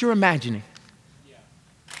everything that you're imagining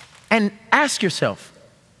and ask yourself,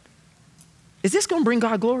 is this going to bring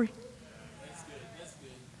God glory?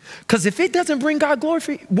 Because if it doesn't bring God glory,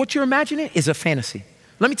 for what you're imagining is a fantasy.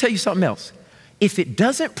 Let me tell you something else. If it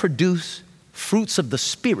doesn't produce fruits of the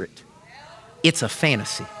Spirit, it's a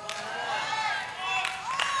fantasy.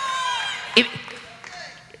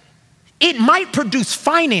 It might produce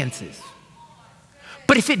finances,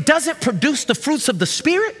 but if it doesn't produce the fruits of the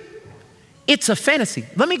Spirit, it's a fantasy.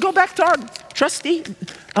 Let me go back to our trustee.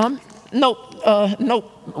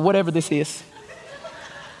 Whatever this is.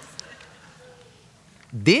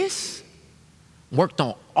 This worked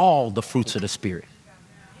on all the fruits of the Spirit.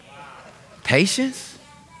 Patience.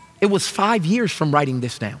 It was 5 years from writing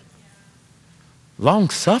this down.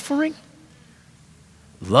 Long suffering.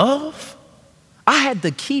 Love. I had to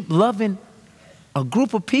keep loving a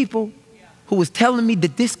group of people who was telling me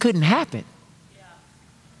that this couldn't happen.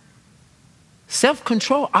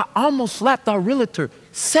 Self-control. I almost slapped our realtor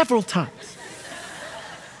several times.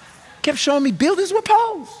 Kept showing me buildings with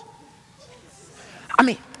poles. I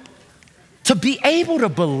mean, to be able to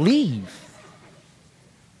believe,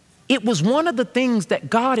 it was one of the things that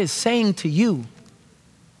God is saying to you,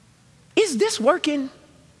 is this working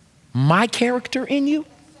my character in you?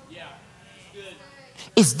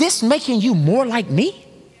 Is this making you more like me?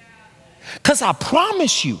 Because I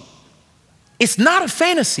promise you, it's not a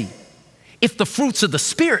fantasy if the fruits of the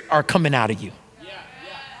Spirit are coming out of you.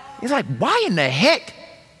 It's like, why in the heck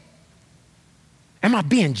am I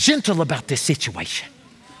being gentle about this situation?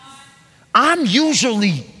 I'm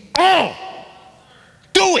usually,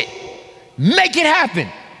 do it, make it happen,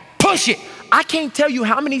 push it. I can't tell you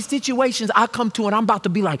how many situations I come to and I'm about to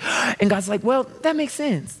be like, and God's like, well, that makes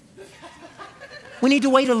sense. We need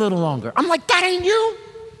to wait a little longer. I'm like, that ain't you.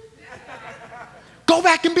 Go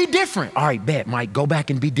back and be different. All right, bet, Mike, go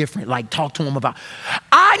back and be different. Like, talk to him about,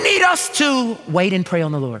 I need us to wait and pray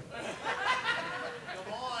on the Lord.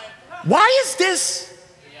 Why is this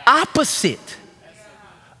opposite?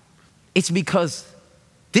 It's because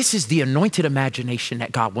this is the anointed imagination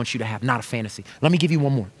that God wants you to have, not a fantasy. Let me give you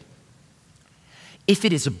one more. If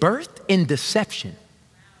it is birthed in deception,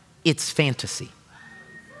 it's fantasy.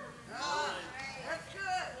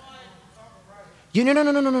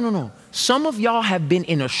 No. Some of y'all have been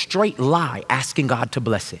in a straight lie asking God to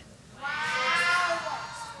bless it.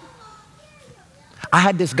 I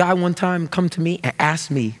had this guy one time come to me and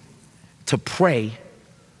ask me to pray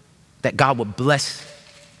that God would bless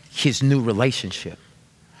his new relationship.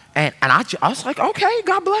 And I was like, okay,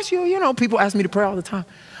 God bless you. You know, people ask me to pray all the time.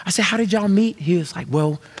 I said, how did y'all meet? He was like,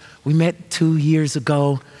 well, we met 2 years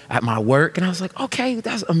ago at my work. And I was like, okay,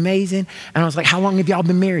 that's amazing. And I was like, how long have y'all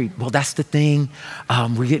been married? Well, that's the thing.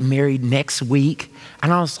 We're getting married next week.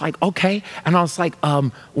 And I was like, okay. And I was like,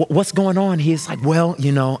 what's going on? He's like, well,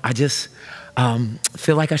 you know,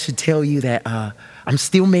 feel like I should tell you that I'm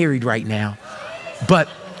still married right now. But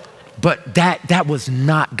that was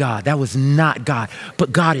not God. That was not God.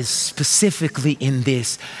 But God is specifically in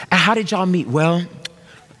this. And how did y'all meet? Well,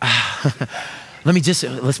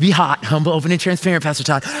 let's be hot, humble, open, and transparent, Pastor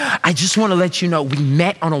Todd. I just want to let you know we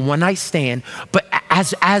met on a one-night stand, but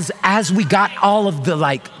as we got all of the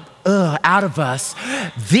out of us,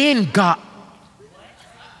 then God.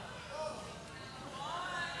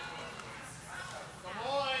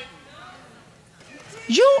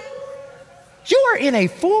 You are in a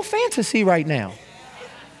full fantasy right now.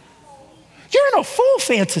 You're in a full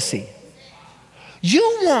fantasy.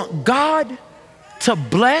 You want God to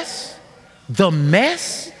bless the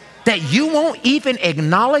mess that you won't even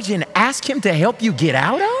acknowledge and ask him to help you get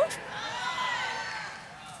out of?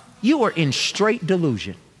 You are in straight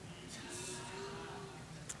delusion.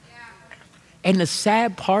 And the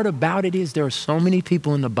sad part about it is there are so many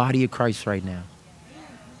people in the body of Christ right now.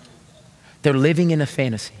 They're living in a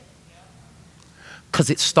fantasy. Because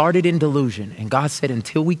it started in delusion. And God said,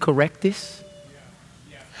 until we correct this,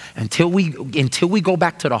 until we go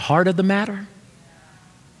back to the heart of the matter,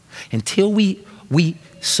 until we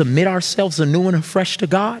submit ourselves anew and afresh to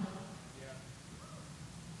God,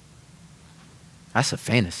 that's a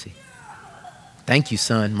fantasy. Thank you,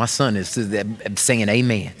 son. My son is saying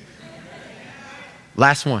amen.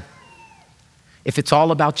 Last one. If it's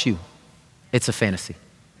all about you, it's a fantasy.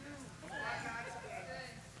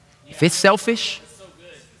 If it's selfish,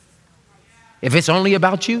 if it's only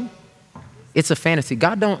about you, it's a fantasy.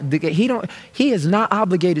 He is not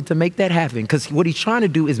obligated to make that happen, because what he's trying to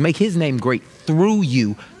do is make his name great through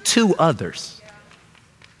you to others.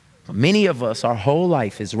 Many of us, our whole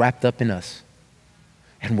life is wrapped up in us,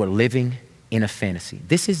 and we're living in a fantasy.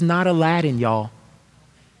 This is not Aladdin, y'all.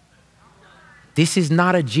 This is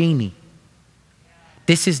not a genie.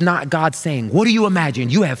 This is not God saying, what do you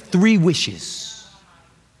imagine? You have 3 wishes.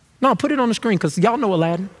 No, put it on the screen, because y'all know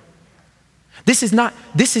Aladdin. This is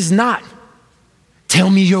not, tell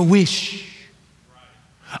me your wish.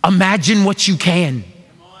 Imagine what you can.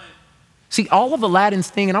 See, all of Aladdin's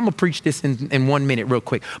thing, and I'm going to preach this in 1 minute real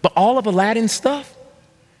quick, but all of Aladdin's stuff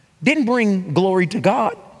didn't bring glory to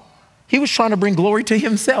God. He was trying to bring glory to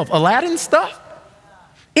himself. Aladdin's stuff,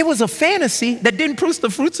 it was a fantasy that didn't produce the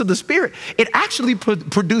fruits of the Spirit. It actually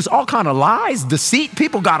produced all kind of lies, deceit.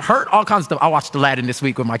 People got hurt, all kinds of stuff. I watched Aladdin this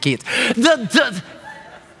week with my kids.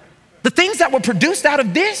 The things that were produced out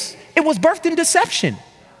of this, it was birthed in deception.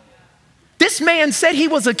 This man said he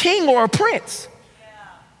was a king or a prince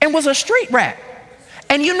and was a street rat.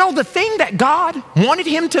 And you know the thing that God wanted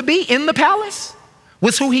him to be in the palace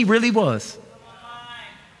was who he really was.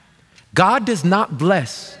 God does not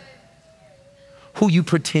bless who you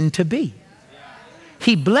pretend to be.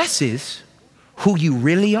 He blesses who you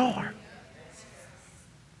really are.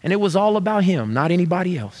 And it was all about him, not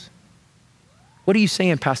anybody else. What are you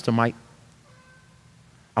saying, Pastor Mike?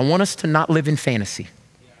 I want us to not live in fantasy.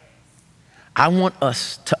 I want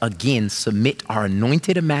us to, again, submit our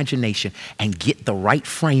anointed imagination and get the right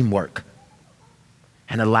framework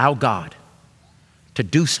and allow God to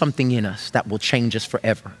do something in us that will change us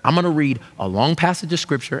forever. I'm going to read a long passage of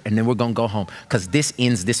scripture and then we're going to go home, because this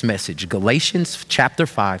ends this message. Galatians chapter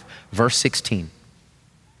 5, verse 16.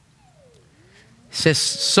 It says,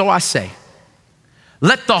 so I say,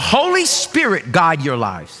 let the Holy Spirit guide your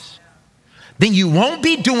lives. Then you won't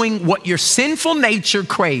be doing what your sinful nature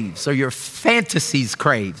craves or your fantasies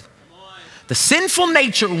crave. The sinful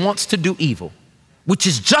nature wants to do evil, which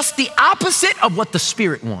is just the opposite of what the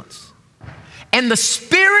Spirit wants. And the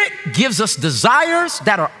Spirit gives us desires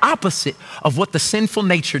that are opposite of what the sinful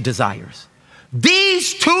nature desires.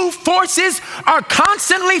 These two forces are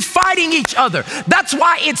constantly fighting each other. That's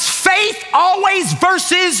why it's faith always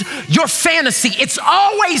versus your fantasy. It's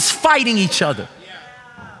always fighting each other.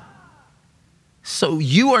 So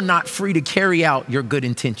you are not free to carry out your good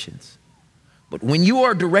intentions. But when you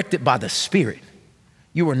are directed by the Spirit,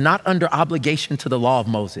 you are not under obligation to the law of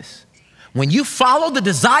Moses. When you follow the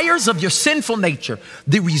desires of your sinful nature,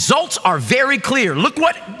 the results are very clear. Look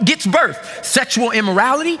what gets birth: sexual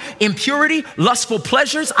immorality, impurity, lustful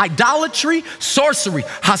pleasures, idolatry, sorcery,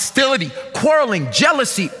 hostility, quarreling,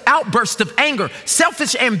 jealousy, outbursts of anger,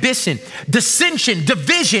 selfish ambition, dissension,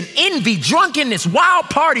 division, envy, drunkenness, wild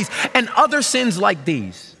parties, and other sins like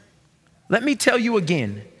these. Let me tell you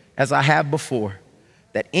again, as I have before,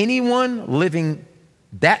 that anyone living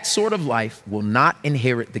that sort of life will not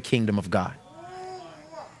inherit the kingdom of God.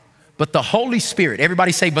 But the Holy Spirit,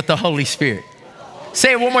 everybody say, but the Holy Spirit.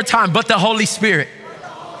 Say it one more time, but the Holy Spirit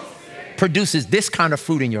produces this kind of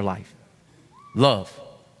fruit in your life: love,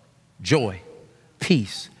 joy,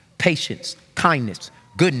 peace, patience, kindness,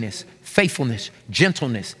 goodness, faithfulness,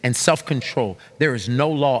 gentleness, and self-control. There is no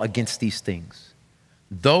law against these things.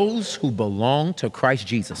 Those who belong to Christ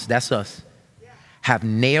Jesus, that's us, have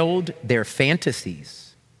nailed their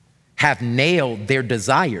fantasies, have nailed their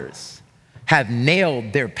desires, have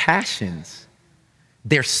nailed their passions,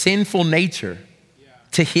 their sinful nature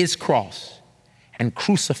to his cross and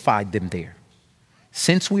crucified them there.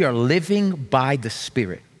 Since we are living by the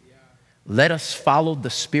Spirit, let us follow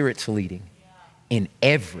the Spirit's leading in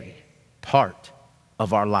every part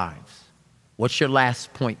of our lives. What's your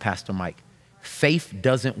last point, Pastor Mike? Faith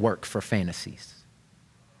doesn't work for fantasies.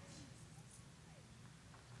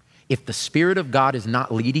 If the Spirit of God is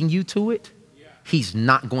not leading you to it, he's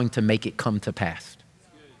not going to make it come to pass.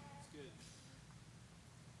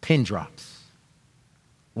 Pin drops.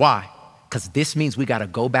 Why? Because this means we got to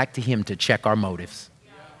go back to him to check our motives.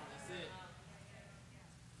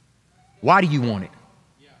 Why do you want it?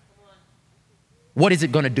 What is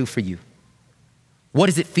it going to do for you? What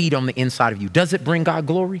does it feed on the inside of you? Does it bring God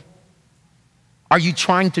glory? Are you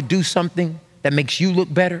trying to do something that makes you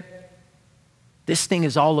look better? This thing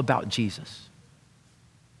is all about Jesus.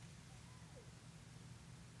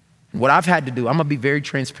 What I've had to do, I'm going to be very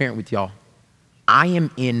transparent with y'all. I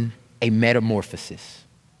am in a metamorphosis.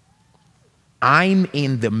 I'm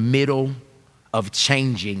in the middle of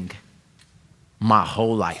changing my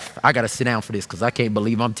whole life. I got to sit down for this because I can't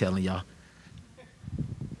believe I'm telling y'all.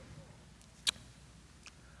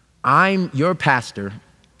 Your pastor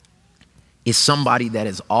is somebody that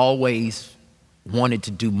has always wanted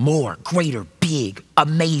to do more, greater, big,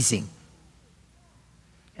 amazing.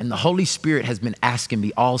 And the Holy Spirit has been asking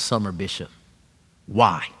me all summer, Bishop,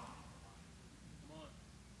 why?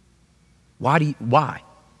 Why do you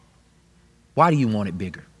want it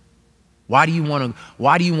bigger? Why do you want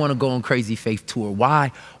to go on Crazy Faith Tour?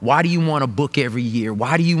 Why do you want to book every year?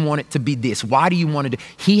 Why do you want it to be this? Why do you want to do?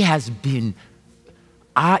 He has been,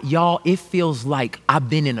 y'all, it feels like I've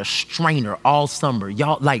been in a strainer all summer.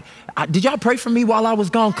 Y'all, like, did y'all pray for me while I was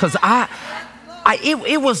gone? Because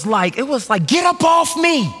it was like, get up off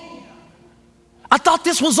me. I thought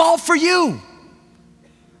this was all for you.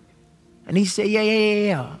 And he said,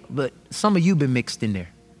 yeah. But some of you been mixed in there.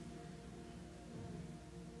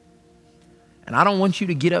 And I don't want you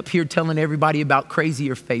to get up here telling everybody about Crazy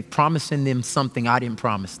or Faith, promising them something I didn't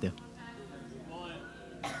promise them.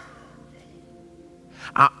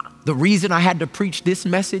 The reason I had to preach this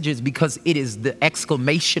message is because it is the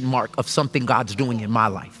exclamation mark of something God's doing in my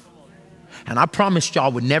life. And I promised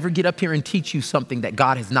y'all would never get up here and teach you something that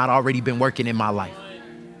God has not already been working in my life.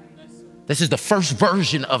 This is the first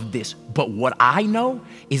version of this. But what I know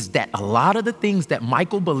is that a lot of the things that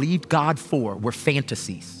Michael believed God for were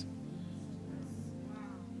fantasies.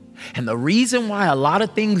 And the reason why a lot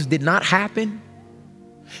of things did not happen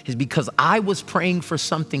is because I was praying for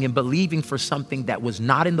something and believing for something that was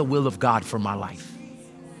not in the will of God for my life.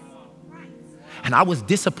 And I was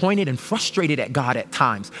disappointed and frustrated at God at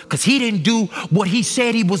times because he didn't do what he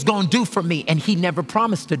said he was going to do for me, and he never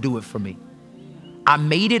promised to do it for me. I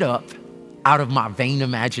made it up out of my vain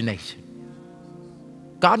imagination.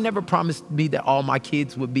 God never promised me that all my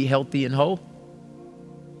kids would be healthy and whole.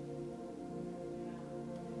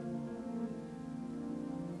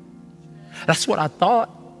 That's what I thought.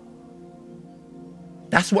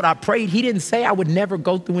 That's what I prayed. He didn't say I would never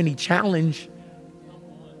go through any challenge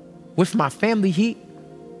with my family.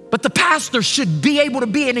 But the pastor should be able to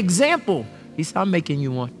be an example. He said, I'm making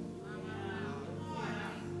you one.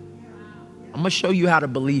 I'm going to show you how to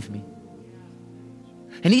believe me.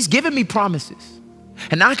 And he's given me promises.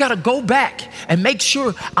 And I got to go back and make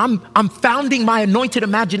sure I'm founding my anointed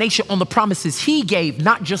imagination on the promises he gave,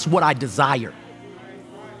 not just what I desire.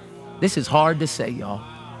 This is hard to say, y'all.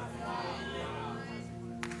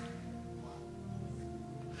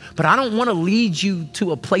 But I don't want to lead you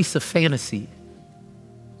to a place of fantasy.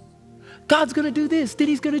 God's going to do this, then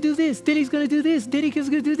he's going to do this, then he's going to do this, then he's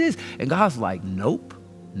going to do this. And God's like, nope,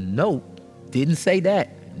 didn't say that.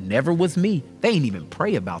 Never was me. They ain't even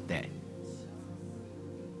pray about that.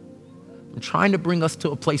 I'm trying to bring us to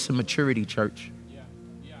a place of maturity, church.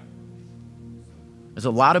 There's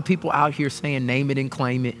a lot of people out here saying, name it and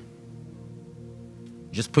claim it.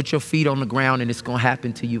 Just put your feet on the ground and it's going to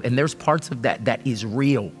happen to you. And there's parts of that is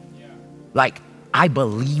real. Like, I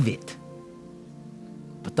believe it.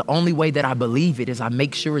 But the only way that I believe it is I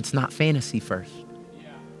make sure it's not fantasy first.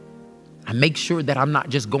 I make sure that I'm not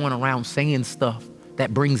just going around saying stuff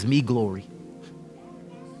that brings me glory.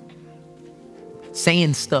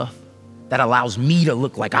 Saying stuff that allows me to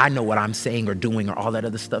look like I know what I'm saying or doing or all that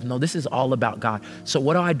other stuff. No, this is all about God. So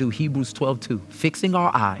what do? Hebrews 12:2, fixing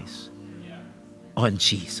our eyes on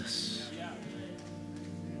Jesus.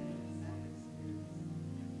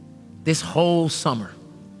 This whole summer,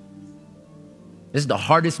 this is the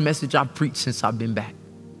hardest message I've preached since I've been back.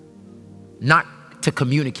 Not to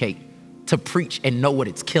communicate, to preach and know what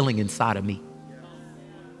it's killing inside of me.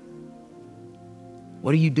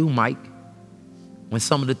 What do you do, Mike, when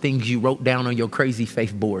some of the things you wrote down on your crazy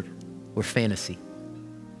faith board were fantasy?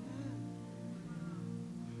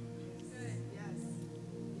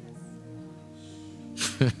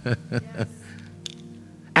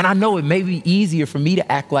 And I know it may be easier for me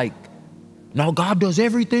to act like, no, God does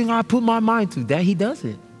everything I put my mind to. That he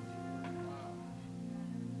doesn't.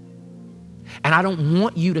 And I don't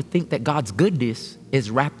want you to think that God's goodness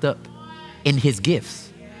is wrapped up in his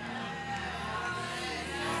gifts.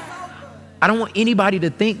 I don't want anybody to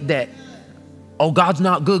think that, oh, God's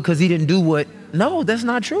not good because he didn't do what. No, that's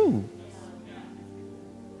not true.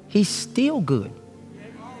 He's still good.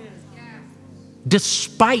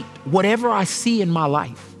 Despite whatever I see in my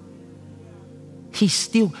life, he's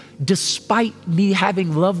still, despite me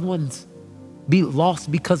having loved ones be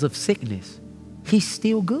lost because of sickness, he's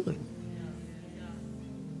still good.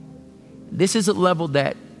 This is a level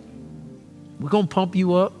that we're going to pump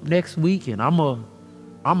you up next week, and I'm going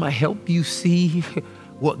to help you see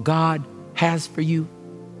what God has for you.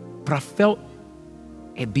 But I felt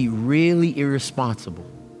it'd be really irresponsible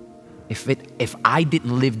if I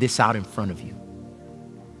didn't live this out in front of you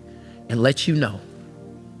and let you know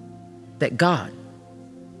that God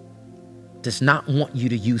does not want you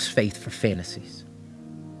to use faith for fantasies.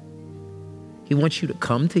 He wants you to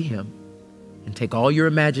come to him and take all your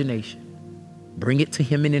imagination, bring it to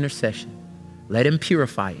him in intercession, let him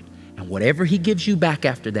purify it. And whatever he gives you back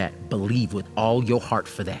after that, believe with all your heart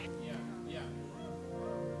for that.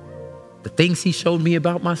 The things he showed me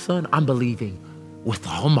about my son, I'm believing with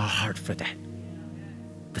all my heart for that.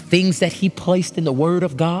 The things that he placed in the word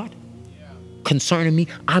of God concerning me,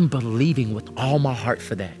 I'm believing with all my heart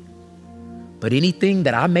for that. But anything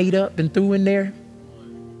that I made up and threw in there,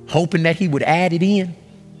 hoping that he would add it in.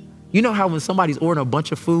 You know how when somebody's ordering a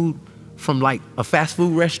bunch of food from like a fast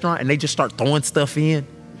food restaurant and they just start throwing stuff in?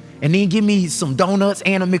 And then give me some donuts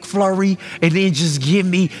and a McFlurry, and then just give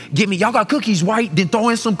me, y'all got cookies, right? Then throw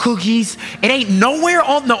in some cookies. It ain't nowhere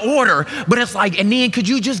on the order, but it's like, and then could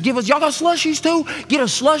you just give us, y'all got slushies too? Get a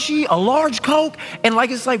slushie, a large Coke, and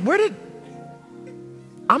like, it's like,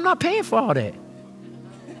 I'm not paying for all that.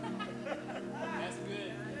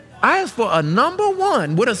 I asked for a number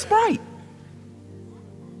one with a Sprite.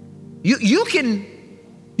 You can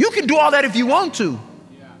do all that if you want to,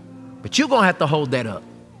 but you're gonna have to hold that up.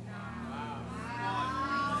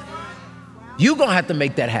 You're gonna have to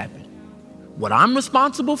make that happen. What I'm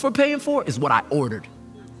responsible for paying for is what I ordered.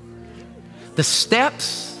 The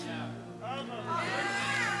steps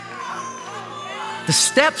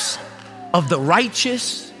of the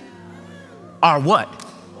righteous are what?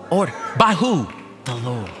 Ordered. By who? The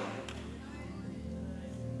Lord.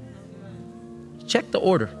 Check the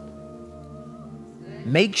order.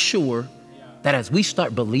 Make sure that as we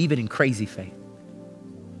start believing in crazy faith,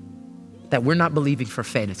 that we're not believing for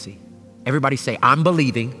fantasy. Everybody say, I'm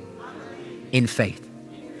believing in faith.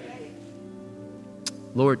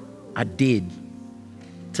 Lord, I did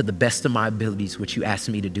to the best of my abilities what you asked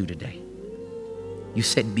me to do today. You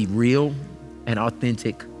said be real and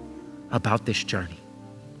authentic about this journey.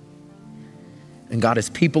 And God,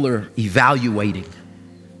 as people are evaluating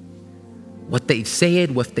what they've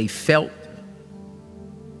said, what they felt,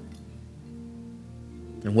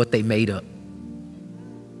 and what they made up,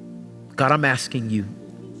 God, I'm asking you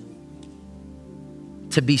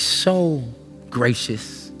to be so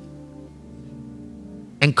gracious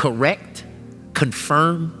and correct,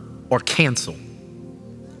 confirm, or cancel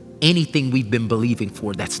anything we've been believing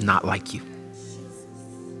for that's not like you.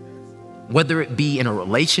 Whether it be in a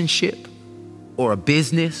relationship or a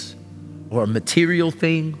business or a material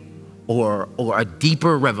thing or a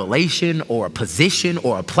deeper revelation or a position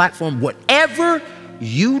or a platform, whatever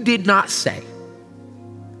you did not say,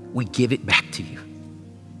 we give it back to you.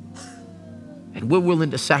 And we're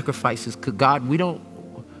willing to sacrifice this because God, we don't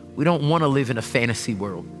want to live in a fantasy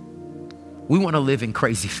world. We want to live in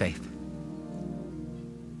crazy faith.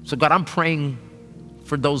 So God, I'm praying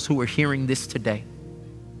for those who are hearing this today,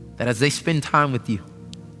 that as they spend time with you,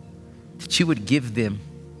 that you would give them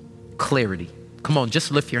clarity. Come on, just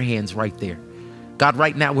lift your hands right there. God,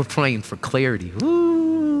 right now we're praying for clarity.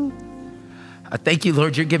 Woo. I thank you,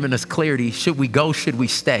 Lord, you're giving us clarity. Should we go? Should we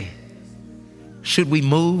stay? Should we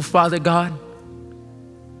move, Father God?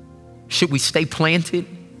 Should we stay planted?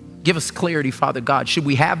 Give us clarity, Father God. Should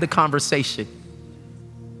we have the conversation?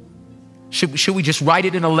 Should we just write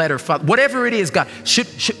it in a letter, Father? Whatever it is, God, should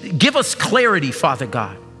give us clarity, Father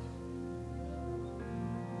God.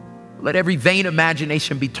 Let every vain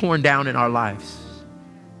imagination be torn down in our lives.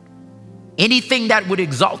 Anything that would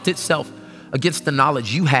exalt itself against the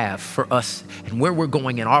knowledge you have for us and where we're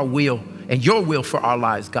going and our will and your will for our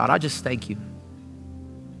lives, God, I just thank you.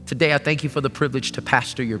 Today, I thank you for the privilege to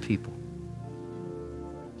pastor your people,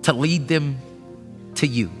 to lead them to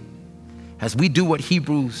you. As we do what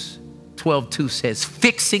Hebrews 12:2 says,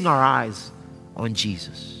 fixing our eyes on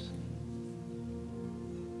Jesus.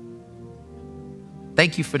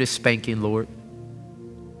 Thank you for this spanking, Lord.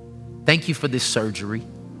 Thank you for this surgery.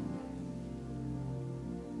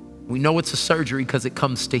 We know it's a surgery because it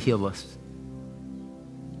comes to heal us.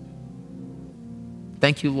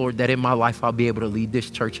 Thank you, Lord, that in my life I'll be able to lead this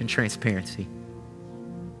church in transparency.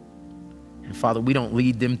 And Father, we don't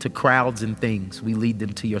lead them to crowds and things. We lead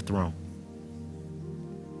them to your throne.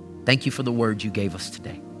 Thank you for the word you gave us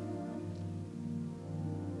today.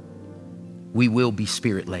 We will be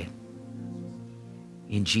spirit-led.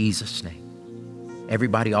 In Jesus' name.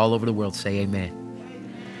 Everybody all over the world say amen.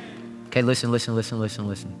 Okay, listen.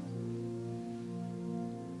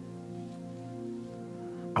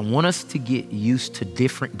 I want us to get used to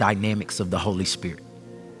different dynamics of the Holy Spirit.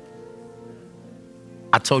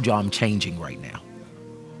 I told y'all I'm changing right now.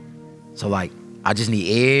 So I just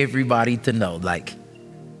need everybody to know,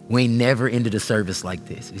 we ain't never ended a service like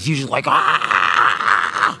this. It's usually like,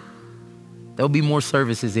 ah! There'll be more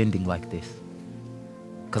services ending like this.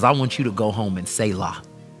 Because I want you to go home and say la.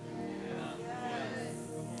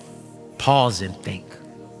 Pause and think.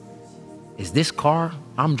 Is this car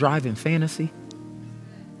I'm driving fantasy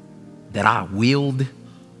that I willed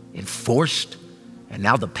and forced, and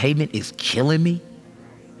now the payment is killing me?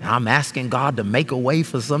 And I'm asking God to make a way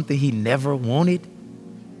for something he never wanted?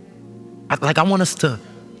 I want us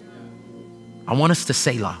to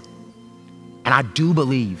say la. And I do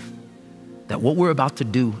believe that what we're about to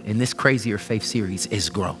do in this Crazier Faith series is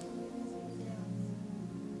grow.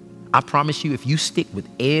 I promise you, if you stick with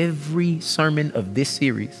every sermon of this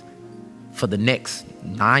series for the next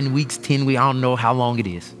 9 weeks, 10 weeks, I don't know how long it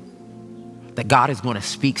is, that God is going to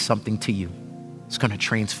speak something to you. It's going to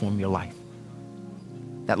transform your life.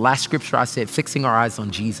 That last scripture I said, fixing our eyes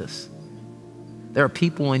on Jesus. There are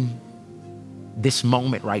people in this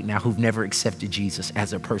moment right now who've never accepted Jesus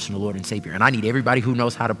as their personal Lord and Savior. And I need everybody who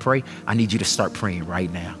knows how to pray, I need you to start praying right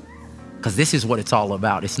now. Because this is what it's all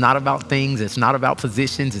about. It's not about things. It's not about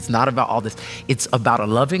positions. It's not about all this. It's about a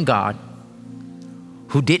loving God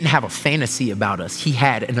who didn't have a fantasy about us. He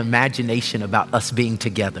had an imagination about us being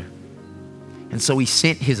together. And so he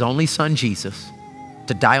sent his only son, Jesus,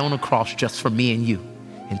 to die on a cross just for me and you.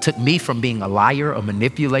 And took me from being a liar, a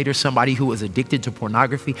manipulator, somebody who was addicted to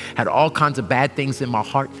pornography, had all kinds of bad things in my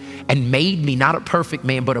heart, and made me not a perfect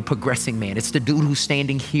man, but a progressing man. It's the dude who's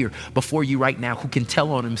standing here before you right now, who can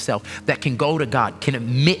tell on himself, that can go to God, can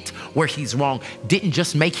admit where he's wrong. Didn't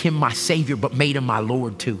just make him my Savior, but made him my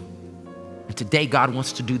Lord too. And today God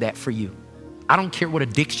wants to do that for you. I don't care what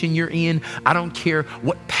addiction you're in. I don't care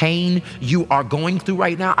what pain you are going through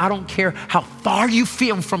right now. I don't care how far you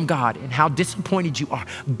feel from God and how disappointed you are.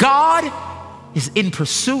 God is in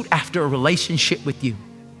pursuit after a relationship with you.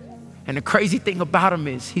 And the crazy thing about him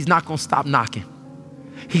is he's not going to stop knocking.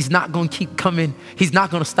 He's not going to keep coming. He's not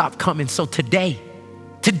going to stop coming. So today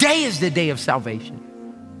is the day of salvation.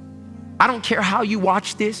 I don't care how you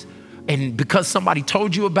watch this. And because somebody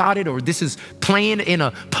told you about it, or this is playing in a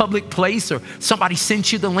public place, or somebody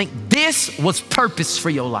sent you the link, this was purpose for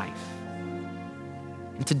your life.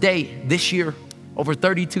 And today, this year, over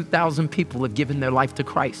 32,000 people have given their life to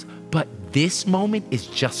Christ. But this moment is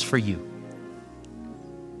just for you.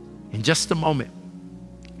 In just a moment,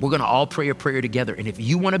 we're going to all pray a prayer together. And if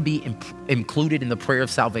you want to be included in the prayer of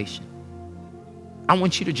salvation, I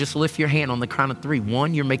want you to just lift your hand on the count of 3.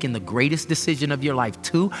 1, you're making the greatest decision of your life.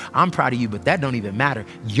 2, I'm proud of you, but that don't even matter.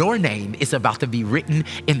 Your name is about to be written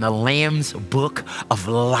in the Lamb's book of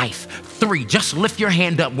life. 3, just lift your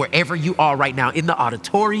hand up wherever you are right now, in the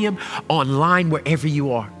auditorium, online, wherever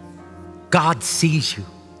you are. God sees you.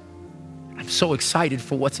 I'm so excited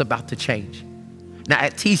for what's about to change. Now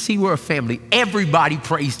at TC, we're a family. Everybody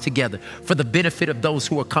prays together for the benefit of those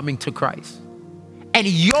who are coming to Christ. And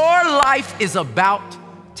your life is about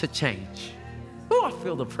to change. Oh, I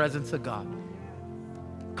feel the presence of God.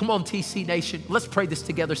 Come on, TC Nation. Let's pray this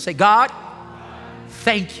together. Say, God,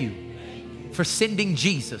 thank you for sending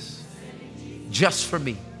Jesus just for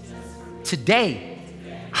me. Today,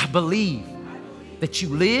 I believe that you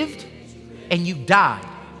lived and you died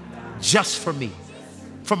just for me,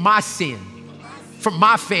 for my sin, for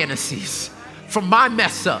my fantasies, for my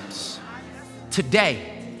mess ups. Today,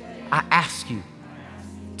 I ask you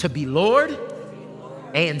to be Lord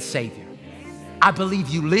and Savior. I believe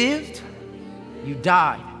you lived, you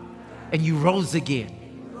died, and you rose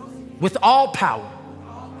again with all power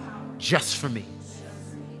just for me.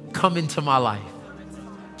 Come into my life.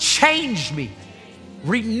 Change me.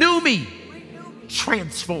 Renew me.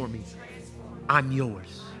 Transform me. I'm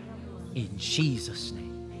yours. In Jesus'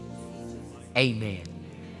 name. Amen.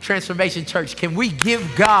 Transformation Church, can we give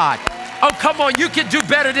God, oh, come on, you can do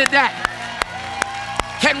better than that.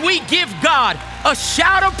 Can we give God a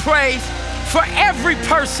shout of praise for every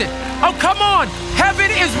person? Oh, come on. Heaven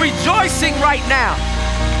is rejoicing right now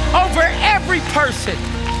over every person.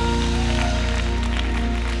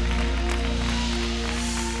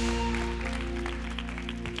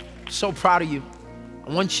 So proud of you. I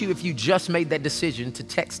want you, if you just made that decision, to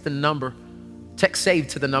text the number, text save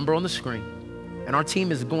to the number on the screen. And our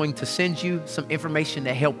team is going to send you some information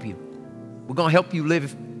to help you. We're going to help you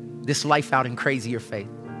live this life out in crazier faith.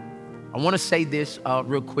 I want to say this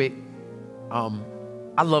real quick.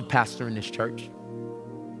 I love pastoring this church,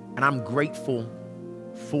 and I'm grateful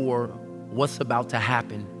for what's about to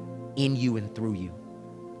happen in you and through you.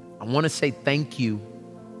 I want to say thank you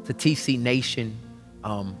to TC Nation.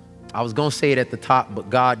 I was going to say it at the top, but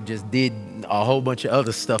God just did a whole bunch of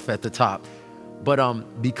other stuff at the top. But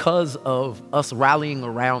because of us rallying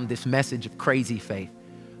around this message of crazy faith,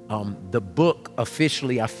 the book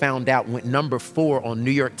officially, I found out, went number 4 on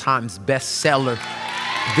New York Times bestseller.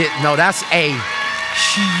 No, that's a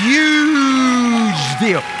huge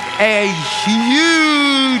deal. A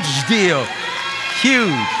huge deal.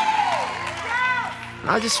 Huge. And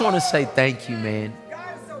I just want to say thank you, man.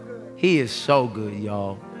 He is so good,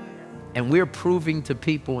 y'all. And we're proving to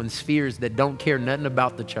people in spheres that don't care nothing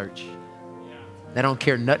about the church. They don't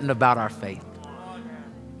care nothing about our faith.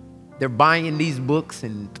 They're buying these books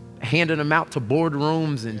and handing them out to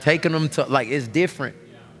boardrooms and taking them to, like, it's different.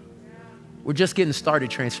 We're just getting started,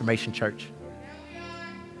 Transformation Church.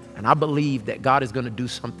 And I believe that God is going to do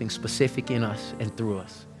something specific in us and through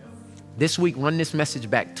us. This week, run this message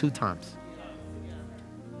back 2 times.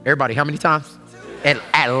 Everybody, how many times?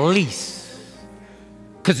 At least.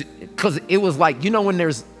 Because it was like, you know, when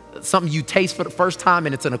there's something you taste for the first time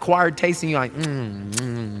and it's an acquired taste and you're like,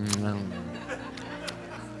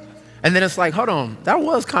 And then it's like, hold on, that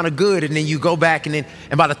was kind of good. And then you go back and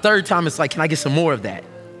by the 3rd time, it's like, can I get some more of that?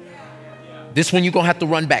 This one, you're going to have to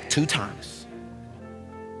run back 2 times.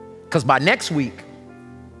 Because by next week,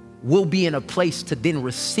 we'll be in a place to then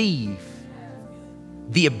receive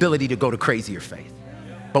the ability to go to crazier faith.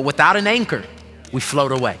 But without an anchor, we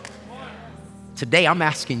float away. Today, I'm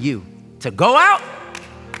asking you to go out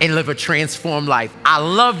and live a transformed life. I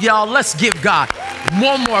love y'all. Let's give God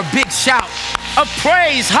one more big shout of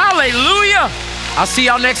praise. Hallelujah. I'll see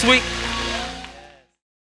y'all next week.